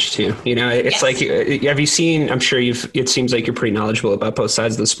discerning bunch too. It's like, have you seen, I'm sure it seems like you're pretty knowledgeable about both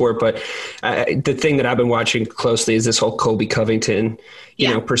sides of the sport, but the thing that I've been watching closely is this whole Colby Covington,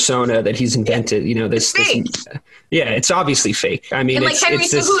 persona that he's invented, this, it's obviously fake. I mean, and like Henry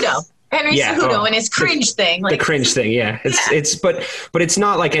Cejudo. And his cringe thing. Like, the cringe thing. Yeah. But it's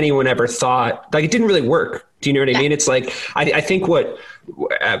not like anyone ever thought, like, it didn't really work. Do you know what I mean? It's like, I think what,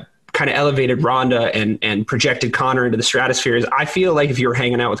 kind of elevated Ronda and projected Conor into the stratosphere is, I feel like if you were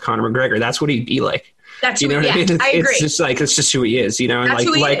hanging out with Conor McGregor, that's what he'd be like. That's what I mean? I agree. It's just like, it's just who he is, and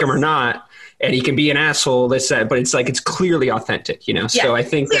like him or not. And he can be an asshole, but it's like, it's clearly authentic, So I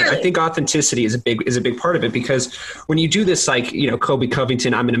think authenticity is a big part of it, because when you do this, like, Colby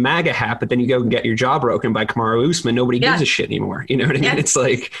Covington, I'm in a MAGA hat, but then you go and get your jaw broken by Kamaru Usman, nobody gives a shit anymore. You know what I mean? It's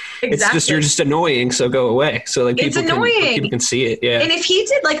like, it's just, you're just annoying. So go away. So like, people can see it. Yeah. And if he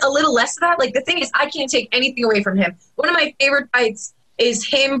did like a little less of that, like the thing is, I can't take anything away from him. One of my favorite fights is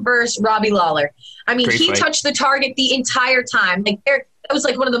him versus Robbie Lawler. I mean, he touched the target the entire time. Like that was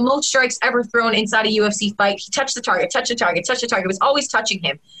like one of the most strikes ever thrown inside a UFC fight. He touched the target. It was always touching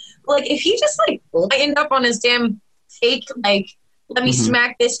him. But like, if he just like lightened up on his damn fake, like, let me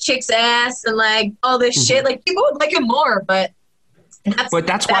smack this chick's ass and like all this shit, like people would like him more. But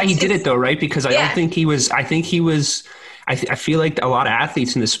that's why he did it though, right? Because I feel like a lot of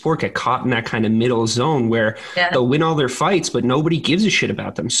athletes in the sport get caught in that kind of middle zone where they'll win all their fights, but nobody gives a shit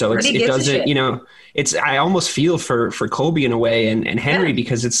about them. So it doesn't, I almost feel for Colby in a way and Henry,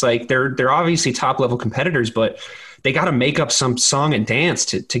 because it's like, they're obviously top level competitors, but they got to make up some song and dance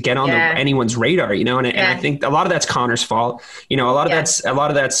to get on anyone's radar, and I think a lot of that's Conor's fault. A lot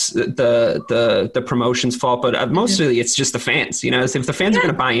of that's the promotion's fault, but mostly it's just the fans. If the fans are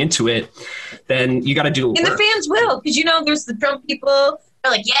going to buy into it, then you got to do it. And the fans will, because there's the Trump people.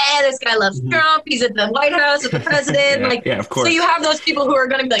 They're like, yeah, this guy loves Trump. He's at the White House with the president. Of course. So you have those people who are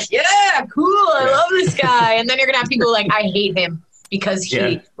going to be like, yeah, cool, I love this guy, and then you're going to have people like, I hate him because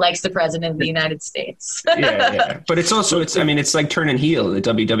he likes the president of the United States. But it's also, it's like turning heel in the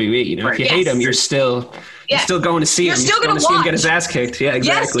WWE. If you hate him, you're still going to see him. You're still going to see him get his ass kicked. Yeah,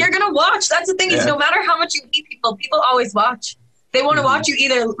 exactly. Yes, you're going to watch. That's the thing is, no matter how much you hate people, people always watch. They want to watch you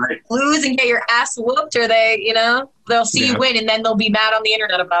either lose and get your ass whooped, or they'll see you win, and then they'll be mad on the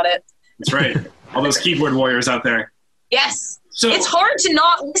internet about it. That's right. All those keyboard warriors out there. Yes. So it's hard to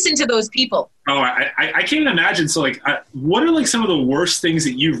not listen to those people. Oh, I can't imagine. So like, what are like some of the worst things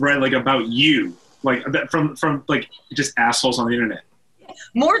that you've read like about you, like that from like just assholes on the internet?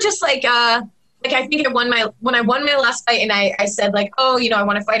 More just like I think when I won my last fight, and I said like, oh, I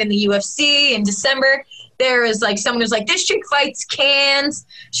want to fight in the UFC in December. there is like someone who's like, this chick fights cans.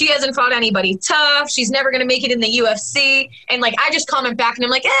 She hasn't fought anybody tough. She's never going to make it in the UFC. And like, I just comment back and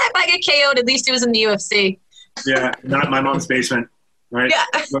I'm like, if I get KO'd, at least it was in the UFC. Yeah, not my mom's basement, right?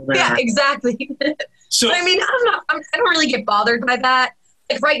 Yeah, exactly. So but I mean, I don't really get bothered by that.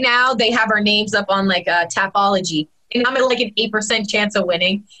 Like right now, they have our names up on like Tapology, and I'm at like an 8% chance of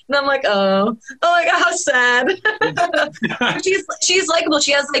winning. And I'm like, oh my God, how sad. she's likable.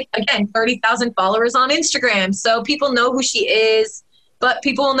 She has like, again, 30,000 followers on Instagram, so people know who she is. But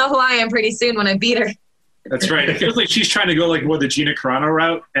people will know who I am pretty soon when I beat her. That's right. It feels like she's trying to go like more the Gina Carano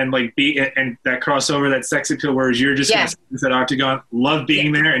route and like and that crossover, that sex appeal, whereas you're just going to that octagon, love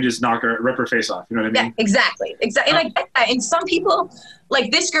being there and just rip her face off. You know what I mean? Yeah, exactly. And I get that. And some people,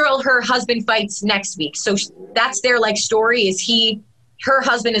 like this girl, her husband fights next week, so that's their like story. Is her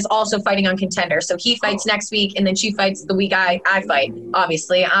husband is also fighting on Contender, so he fights next week, and then she fights the week I fight,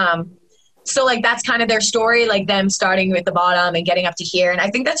 obviously. So like that's kind of their story, like them starting with the bottom and getting up to here, and I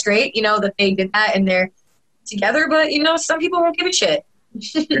think that's great. You know that they did that and they're together, but you know some people won't give a shit.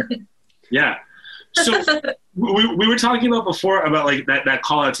 Yeah. So we were talking about before about like that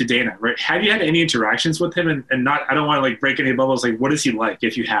call out to Dana, right? Have you had any interactions with him? And not, I don't want to like break any bubbles. Like, what is he like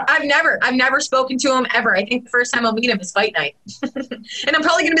if you have? I've never spoken to him ever. I think the first time I'll meet him is fight night, and I'm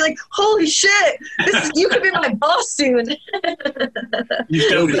probably gonna be like, holy shit, you could be my boss soon. You should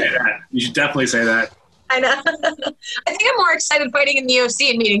definitely say that. You should definitely say that. I know. I think I'm more excited fighting in the UFC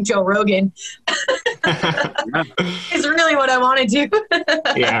and meeting Joe Rogan. It's really what I want to do.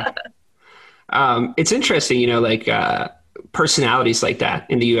 Yeah. It's interesting, you know, like personalities like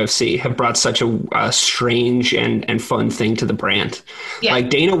that in the UFC have brought such a strange and fun thing to the brand. Yeah. Like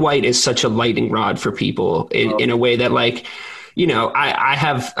Dana White is such a lightning rod for people in a way that like, you know, I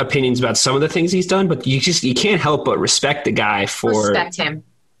have opinions about some of the things he's done, but you can't help but respect the guy for respect him.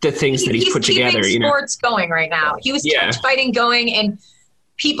 The things that he's put together, you know, sports going right now. He was keeping fighting going, and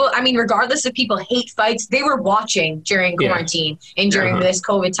people, I mean, regardless if people hate fights, they were watching during quarantine and during this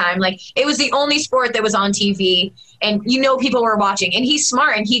COVID time. Like it was the only sport that was on TV, and you know, people were watching. And he's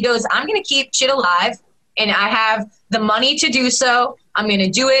smart, and he goes, "I'm going to keep shit alive, and I have the money to do so. I'm going to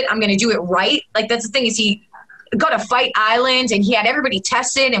do it. I'm going to do it right." Like that's the thing is he got a fight island, and he had everybody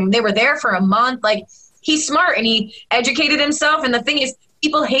tested, and they were there for a month. Like he's smart, and he educated himself. And the thing is,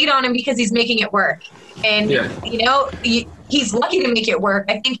 people hate on him because he's making it work. And, you know, he's lucky to make it work.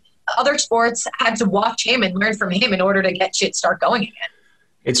 I think other sports had to watch him and learn from him in order to get shit start going again.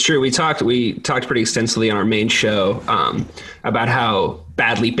 It's true. We talked pretty extensively on our main show about how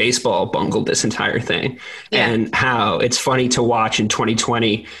badly baseball bungled this entire thing and how it's funny to watch in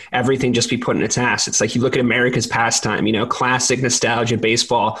 2020, everything just be put in its ass. It's like you look at America's pastime, you know, classic nostalgia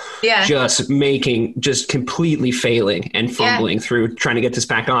baseball, just completely failing and fumbling through trying to get this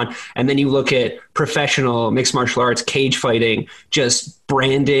back on. And then you look at professional mixed martial arts, cage fighting, just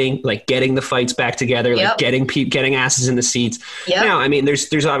branding, like getting the fights back together, like getting asses in the seats. Now, I mean,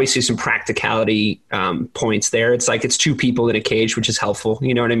 there's obviously some practicality points there. It's like it's two people in a cage, which is helpful.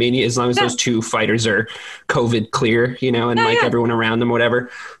 You know what I mean? As long as those two fighters are COVID clear, you know, and everyone around them, whatever.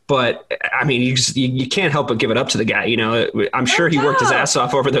 But I mean, you can't help but give it up to the guy. You know, I'm sure he worked his ass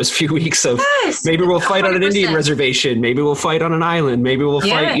off over those few weeks of maybe we'll fight 100%. On an Indian reservation. Maybe we'll fight on an island. Maybe we'll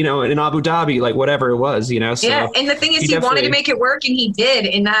fight, you know, in Abu Dhabi, like whatever it was, you know. So and the thing is, he wanted to make it work, and he did.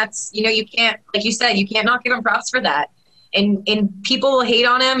 And that's, you know, you can't, like you said, you can't not give him props for that. And people will hate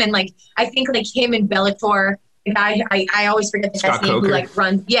on him. And like, I think like him and Bellator, I always forget the guy's name who like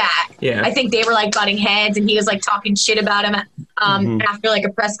runs. Yeah. I think they were like butting heads, and he was like talking shit about him after like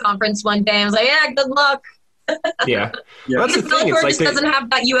a press conference one day. I was like, yeah, good luck. Well, that's the thing. It's like just doesn't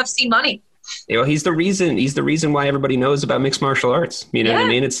have that UFC money. You know, he's the reason why everybody knows about mixed martial arts. You know what I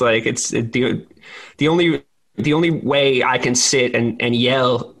mean? It's like the only way I can sit and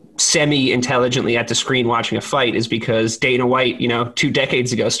yell semi-intelligently at the screen watching a fight is because Dana White, you know, 2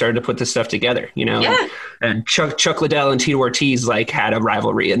 decades ago started to put this stuff together, you know, and Chuck Liddell and Tito Ortiz like had a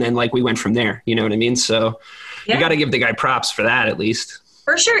rivalry, and then like we went from there, you know what I mean? So you got to give the guy props for that at least.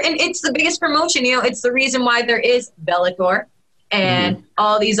 For sure. And it's the biggest promotion, you know, it's the reason why there is Bellator and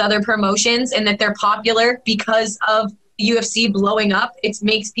all these other promotions, and that they're popular because of UFC blowing up. It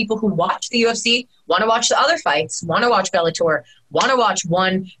makes people who watch the UFC want to watch the other fights, want to watch Bellator, want to watch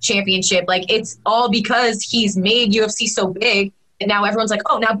one championship. Like it's all because he's made UFC so big, and now everyone's like,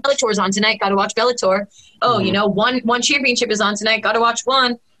 oh, now Bellator's on tonight, got to watch Bellator. Oh, you know, one championship is on tonight, got to watch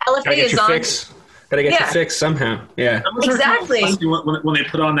one. LFA is on. Gotta get your fix somehow. Yeah, exactly. When they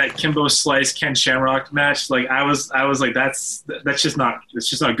put on that Kimbo Slice Ken Shamrock match, like I was like, that's just not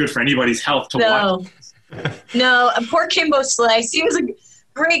good for anybody's health to watch. No, poor Kimbo Slice. He was a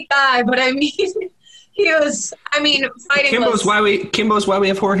great guy, but I mean, He was, I mean, fighting Kimbo's why we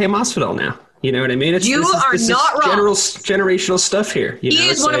have Jorge Masvidal now. You know what I mean? This is not wrong. Generational stuff here. He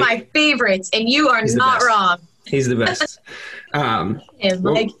is one of my favorites, and you are not wrong. He's the best.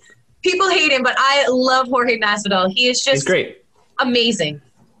 People hate him, but I love Jorge Masvidal. He's great. Amazing.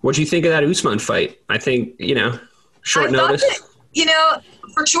 What do you think of that Usman fight? I think, short notice.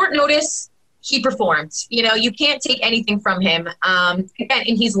 For short notice, he performed. You can't take anything from him. And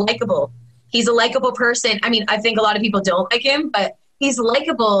he's likable. He's a likable person. I mean, I think a lot of people don't like him, but he's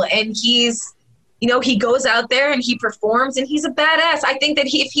likable, and he's, he goes out there and he performs, and he's a badass. I think that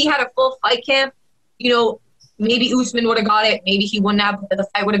if he had a full fight camp, maybe Usman would have got it. Maybe he wouldn't have. The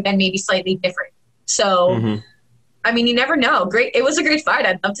fight would have been maybe slightly different. So, I mean, you never know. Great. It was a great fight.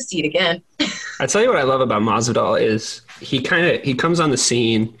 I'd love to see it again. I tell you what I love about Masvidal is he comes on the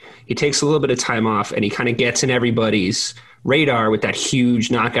scene, he takes a little bit of time off, and he kind of gets in everybody's radar with that huge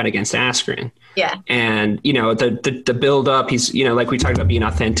knockout against Askren. Yeah. And, the build up, he's, like we talked about being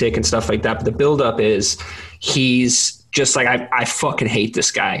authentic and stuff like that, but the build up is he's just like, I fucking hate this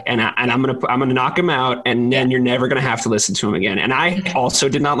guy, and I'm gonna knock him out, and then you're never gonna have to listen to him again. And I also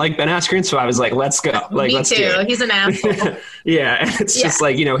did not like Ben Askren, so I was like, let's go. Like, Me too. He's an asshole. Yeah, and it's just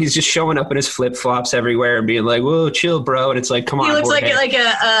like, he's just showing up in his flip flops everywhere and being like, "Whoa, chill, bro." And it's like, come on. He looks like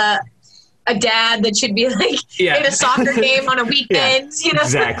a dad that should be in a soccer game on a weekend.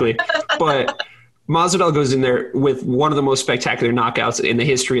 Exactly. But Masvidal goes in there with one of the most spectacular knockouts in the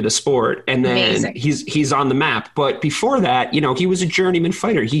history of the sport, and then he's on the map. But before that, he was a journeyman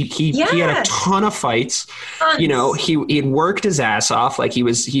fighter. He had a ton of fights. He had worked his ass off. Like he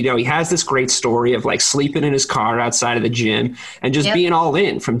was, he has this great story of like sleeping in his car outside of the gym and just being all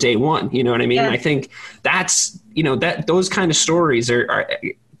in from day one. You know what I mean? And I think that's that those kind of stories are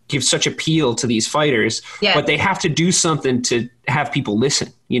give such appeal to these fighters, but they have to do something to have people listen.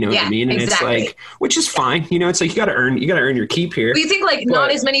 You know what I mean? And it's like, which is fine. It's like you got to earn your keep here. But you think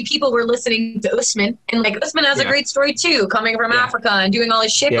not as many people were listening to Usman, and Usman has a great story too, coming from Africa and doing all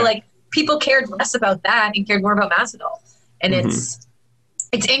his shit. But people cared less about that and cared more about Masvidal. And it's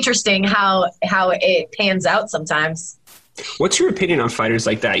interesting how it pans out sometimes. What's your opinion on fighters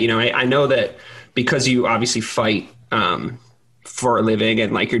like that? I know that because you obviously fight for a living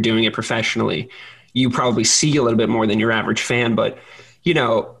and you're doing it professionally, you probably see a little bit more than your average fan. But,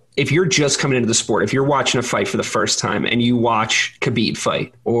 if you're just coming into the sport, if you're watching a fight for the first time and you watch Khabib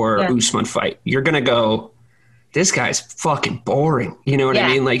fight or Usman fight, you're going to go, this guy's fucking boring. You know what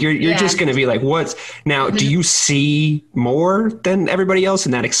I mean? You're just going to be like, what's now, do you see more than everybody else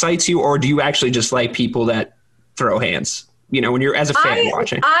and that excites you? Or do you actually just like people that throw hands, when you're as a fan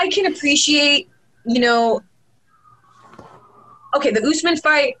watching? I can appreciate, okay, the Usman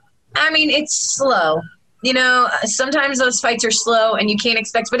fight, I mean, it's slow. Sometimes those fights are slow and you can't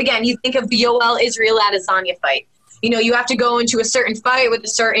expect. But again, you think of the Yoel Israel Adesanya fight. You have to go into a certain fight with a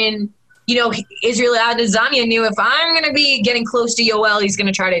certain, Israel Adesanya knew if I'm going to be getting close to Yoel, he's going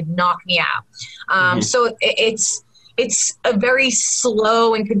to try to knock me out. So it's a very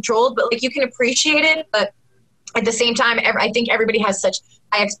slow and controlled, but you can appreciate it. But at the same time, I think everybody has such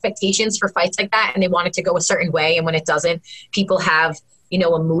high expectations for fights like that, and they want it to go a certain way. And when it doesn't, people have,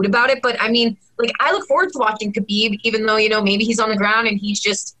 a mood about it. But I mean, I look forward to watching Khabib, even though, maybe he's on the ground and he's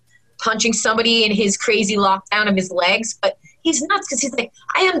just punching somebody in his crazy lockdown of his legs. But he's nuts because he's like,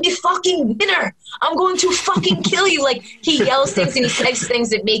 I am the fucking winner. I'm going to fucking kill you. He yells things and he says things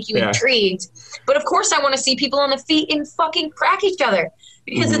that make you intrigued. But of course, I want to see people on the feet and fucking crack each other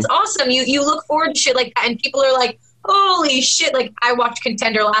because it's awesome. You look forward to shit like that, and people are like, holy shit. I watched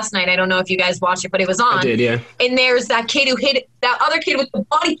Contender last night. I don't know if you guys watched it, but it was on. I did, yeah. And there's that kid who hit that other kid with the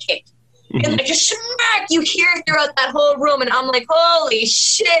body kick. And just smack, you hear it throughout that whole room. And I'm like, holy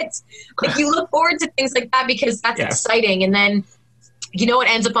shit. You look forward to things like that because that's exciting. And then, it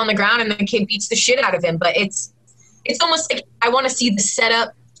ends up on the ground and the kid beats the shit out of him. But it's almost like I want to see the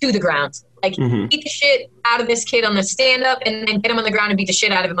setup to the ground. Beat the shit out of this kid on the stand-up and then get him on the ground and beat the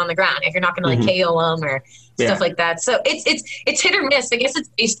shit out of him on the ground if you're not going to KO him or stuff like that. So it's hit or miss. I guess it's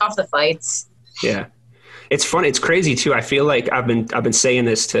based off the fights. Yeah. It's fun. It's crazy too. I feel like I've been saying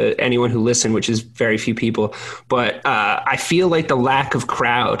this to anyone who listens, which is very few people, but I feel like the lack of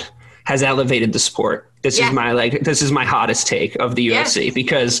crowd has elevated the sport. This is my hottest take of the UFC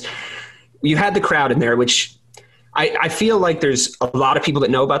because you had the crowd in there, which I feel like there's a lot of people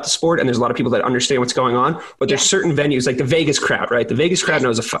that know about the sport and there's a lot of people that understand what's going on, but there's certain venues like the Vegas crowd, right? The Vegas crowd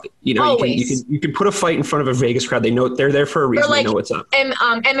knows a fight. You can put a fight in front of a Vegas crowd. They know they're there for a reason. They know what's up.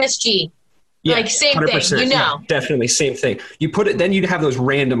 MSG. Same 100%, thing, definitely same thing. You put it, then you'd have those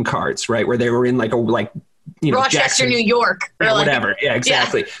random cards, right? Where they were in Rochester, Jackson, New York, or whatever. Yeah,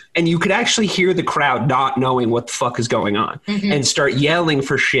 exactly. Yeah. And you could actually hear the crowd not knowing what the fuck is going on and start yelling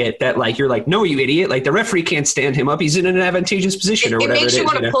for shit that like, you're like, no, you idiot. Like the referee can't stand him up. He's in an advantageous position or whatever. It makes you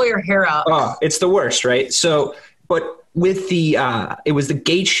want to pull your hair out. Oh, it's the worst. Right. So, but with the, it was the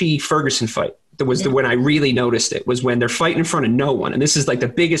Gaethje Ferguson fight. That was when I really noticed it, was when they're fighting in front of no one. And this is like the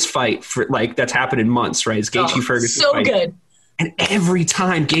biggest fight for like that's happened in months, right? It's Gaethje Ferguson so fight. Good. And every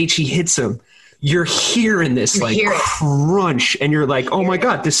time Gaethje hits him, you're hearing this crunch, and you're like, oh my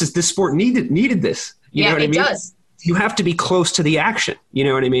God, this sport needed this. You know what I mean? It does. You have to be close to the action. You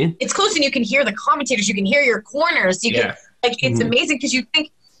know what I mean? It's close, and you can hear the commentators, you can hear your corners. You can it's amazing because you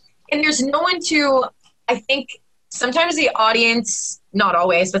think, and there's no one to, I think sometimes the audience, not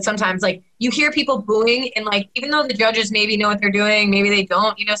always, but sometimes like you hear people booing, and like even though the judges maybe know what they're doing, maybe they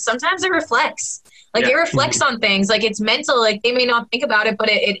don't, sometimes it reflects. Like it reflects on things. Like it's mental. Like they may not think about it, but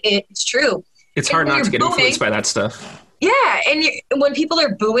it's true. It's hard not to get influenced by that stuff. Yeah, and when people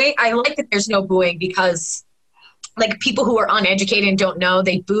are booing, I like that there's no booing because like people who are uneducated and don't know,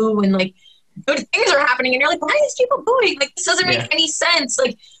 they boo and like good things are happening, and you're like, why are these people booing? Like this doesn't make any sense.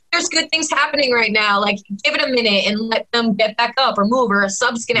 Like there's good things happening right now. Like give it a minute and let them get back up or move, or a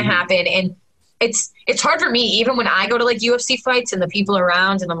sub's gonna happen. And it's hard for me even when I go to like UFC fights and the people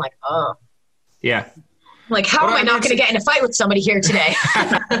around, and I'm like, oh yeah. Like, how am I not going to get in a fight with somebody here today?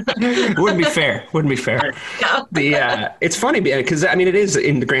 Wouldn't be fair. No. It's funny because I mean, it is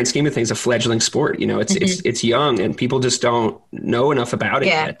in the grand scheme of things a fledgling sport. It's young and people just don't know enough about it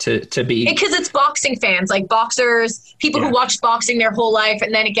yet to be. Because it's boxing fans, like boxers, people who watched boxing their whole life,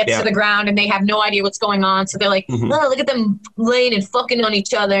 and then it gets to the ground and they have no idea what's going on. So they're like, oh, look at them laying and fucking on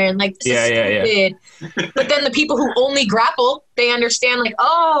each other, and like this is stupid. But then the people who only grapple, they understand like,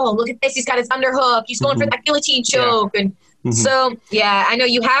 oh, look at this. He's got his underhook. He's going for that guillotine choke. And so, I know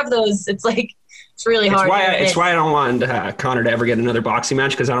you have those. It's like, it's really hard. It's why I don't want Conor to ever get another boxing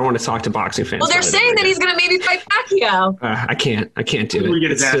match, because I don't want to talk to boxing fans. Well, they're saying that he's going to maybe fight Pacquiao. I can't do it. We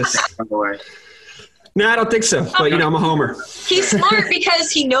get his ass on the way. No, I don't think so. But, I'm a homer. He's smart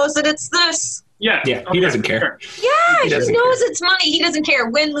because he knows that it's this. Yeah. He doesn't care. Yeah, he knows it's money. He doesn't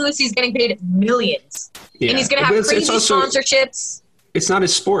care. Win, lose, he's getting paid millions. Yeah. And he's going to have crazy sponsorships. It's not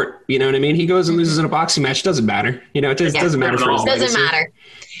his sport. You know what I mean? He goes and loses in a boxing match. It doesn't matter. It doesn't matter for his legacy. It doesn't matter.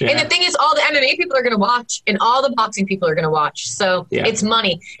 Yeah. And the thing is, all the MMA people are going to watch, and all the boxing people are going to watch. So it's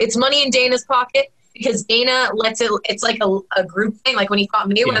money. It's money in Dana's pocket, because Dana lets it. It's like a group thing. Like when he fought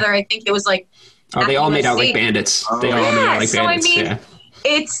Mayweather, I think it was like. Oh, they all made out like bandits. They all made out like bandits. I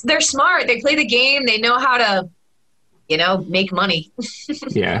mean, they're smart. They play the game. They know how to, make money.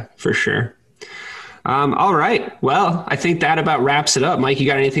 Yeah, for sure. All right. Well, I think that about wraps it up. Mike, you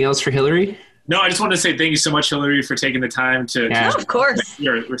got anything else for Hilarie? No, I just want to say thank you so much, Hilarie, for taking the time to. Yeah, of course.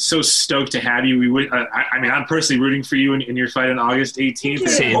 We're so stoked to have you. We would. I'm personally rooting for you in your fight on August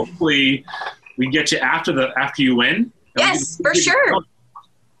 18th. And hopefully, we get you after you win. Yes, for sure.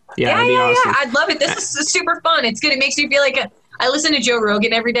 Yeah, awesome. I'd love it. This is super fun. It's good. It makes me feel like I listen to Joe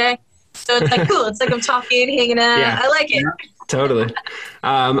Rogan every day. So it's like cool. It's like I'm talking, hanging out. Yeah. I like it. Totally.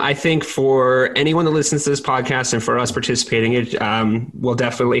 I think for anyone that listens to this podcast and for us participating, we'll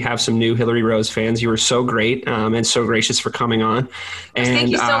definitely have some new Hilarie Rose fans. You were so great and so gracious for coming on. And thank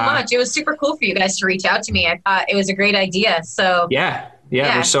you so much. It was super cool for you guys to reach out to me. I thought it was a great idea. So yeah,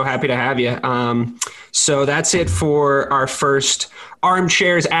 we're so happy to have you. So that's it for our first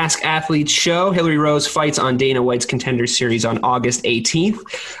Armchairs Ask Athletes show. Hilarie Rose fights on Dana White's Contender Series on August 18th.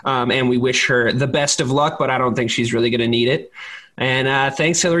 And we wish her the best of luck, but I don't think she's really going to need it. And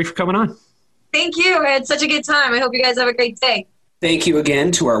thanks, Hilarie, for coming on. Thank you. I had such a good time. I hope you guys have a great day. Thank you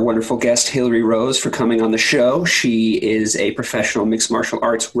again to our wonderful guest, Hilarie Rose, for coming on the show. She is a professional mixed martial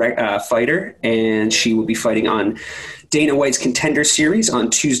arts fighter, and she will be fighting on Dana White's Contender Series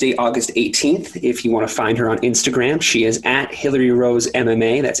on Tuesday, August 18th. If you want to find her on Instagram, she is at Hilarie Rose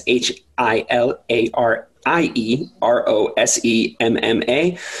MMA. That's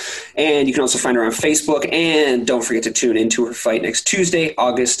HILARIEROSEMMA. And you can also find her on Facebook. And don't forget to tune into her fight next Tuesday,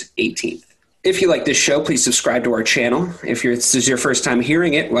 August 18th. If you like this show, please subscribe to our channel. If this is your first time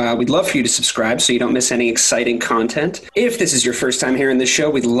hearing it, we'd love for you to subscribe so you don't miss any exciting content. If this is your first time hearing this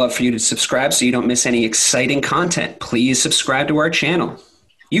show, we'd love for you to subscribe so you don't miss any exciting content. Please subscribe to our channel.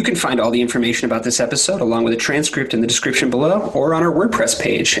 You can find all the information about this episode along with a transcript in the description below or on our WordPress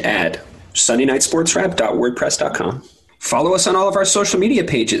page at sundaynightsportsrap.wordpress.com. Follow us on all of our social media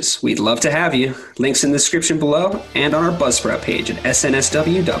pages. We'd love to have you. Links in the description below and on our Buzzsprout page at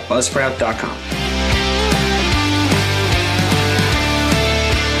snsw.buzzsprout.com.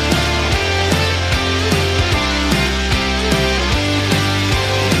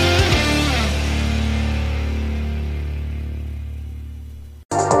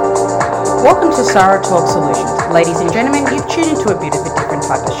 Welcome to Sarah Talk Solutions. Ladies and gentlemen, you've tuned into a bit of a different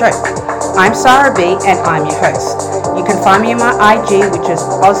type of show. I'm Sarah B and I'm your host. You can find me on my IG, which is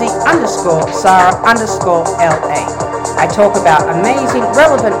Aussie_Sarah_LA. I talk about amazing,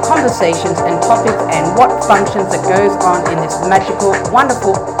 relevant conversations and topics and what functions that goes on in this magical,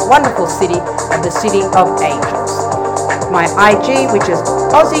 wonderful, wonderful city of the City of Angels. My IG, which is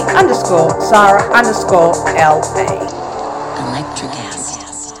Aussie_Sarah_LA. Electric acid.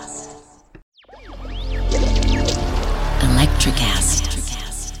 Electric acid.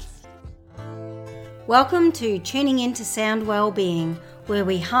 Welcome to Tuning Into Sound Wellbeing, where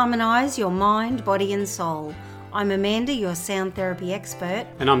we harmonise your mind, body and soul. I'm Amanda, your sound therapy expert.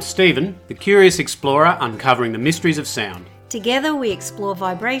 And I'm Stephen, the curious explorer uncovering the mysteries of sound. Together we explore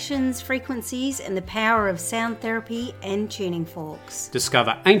vibrations, frequencies and the power of sound therapy and tuning forks.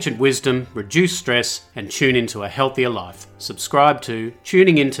 Discover ancient wisdom, reduce stress and tune into a healthier life. Subscribe to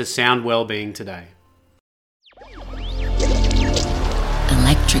Tuning Into Sound Wellbeing today.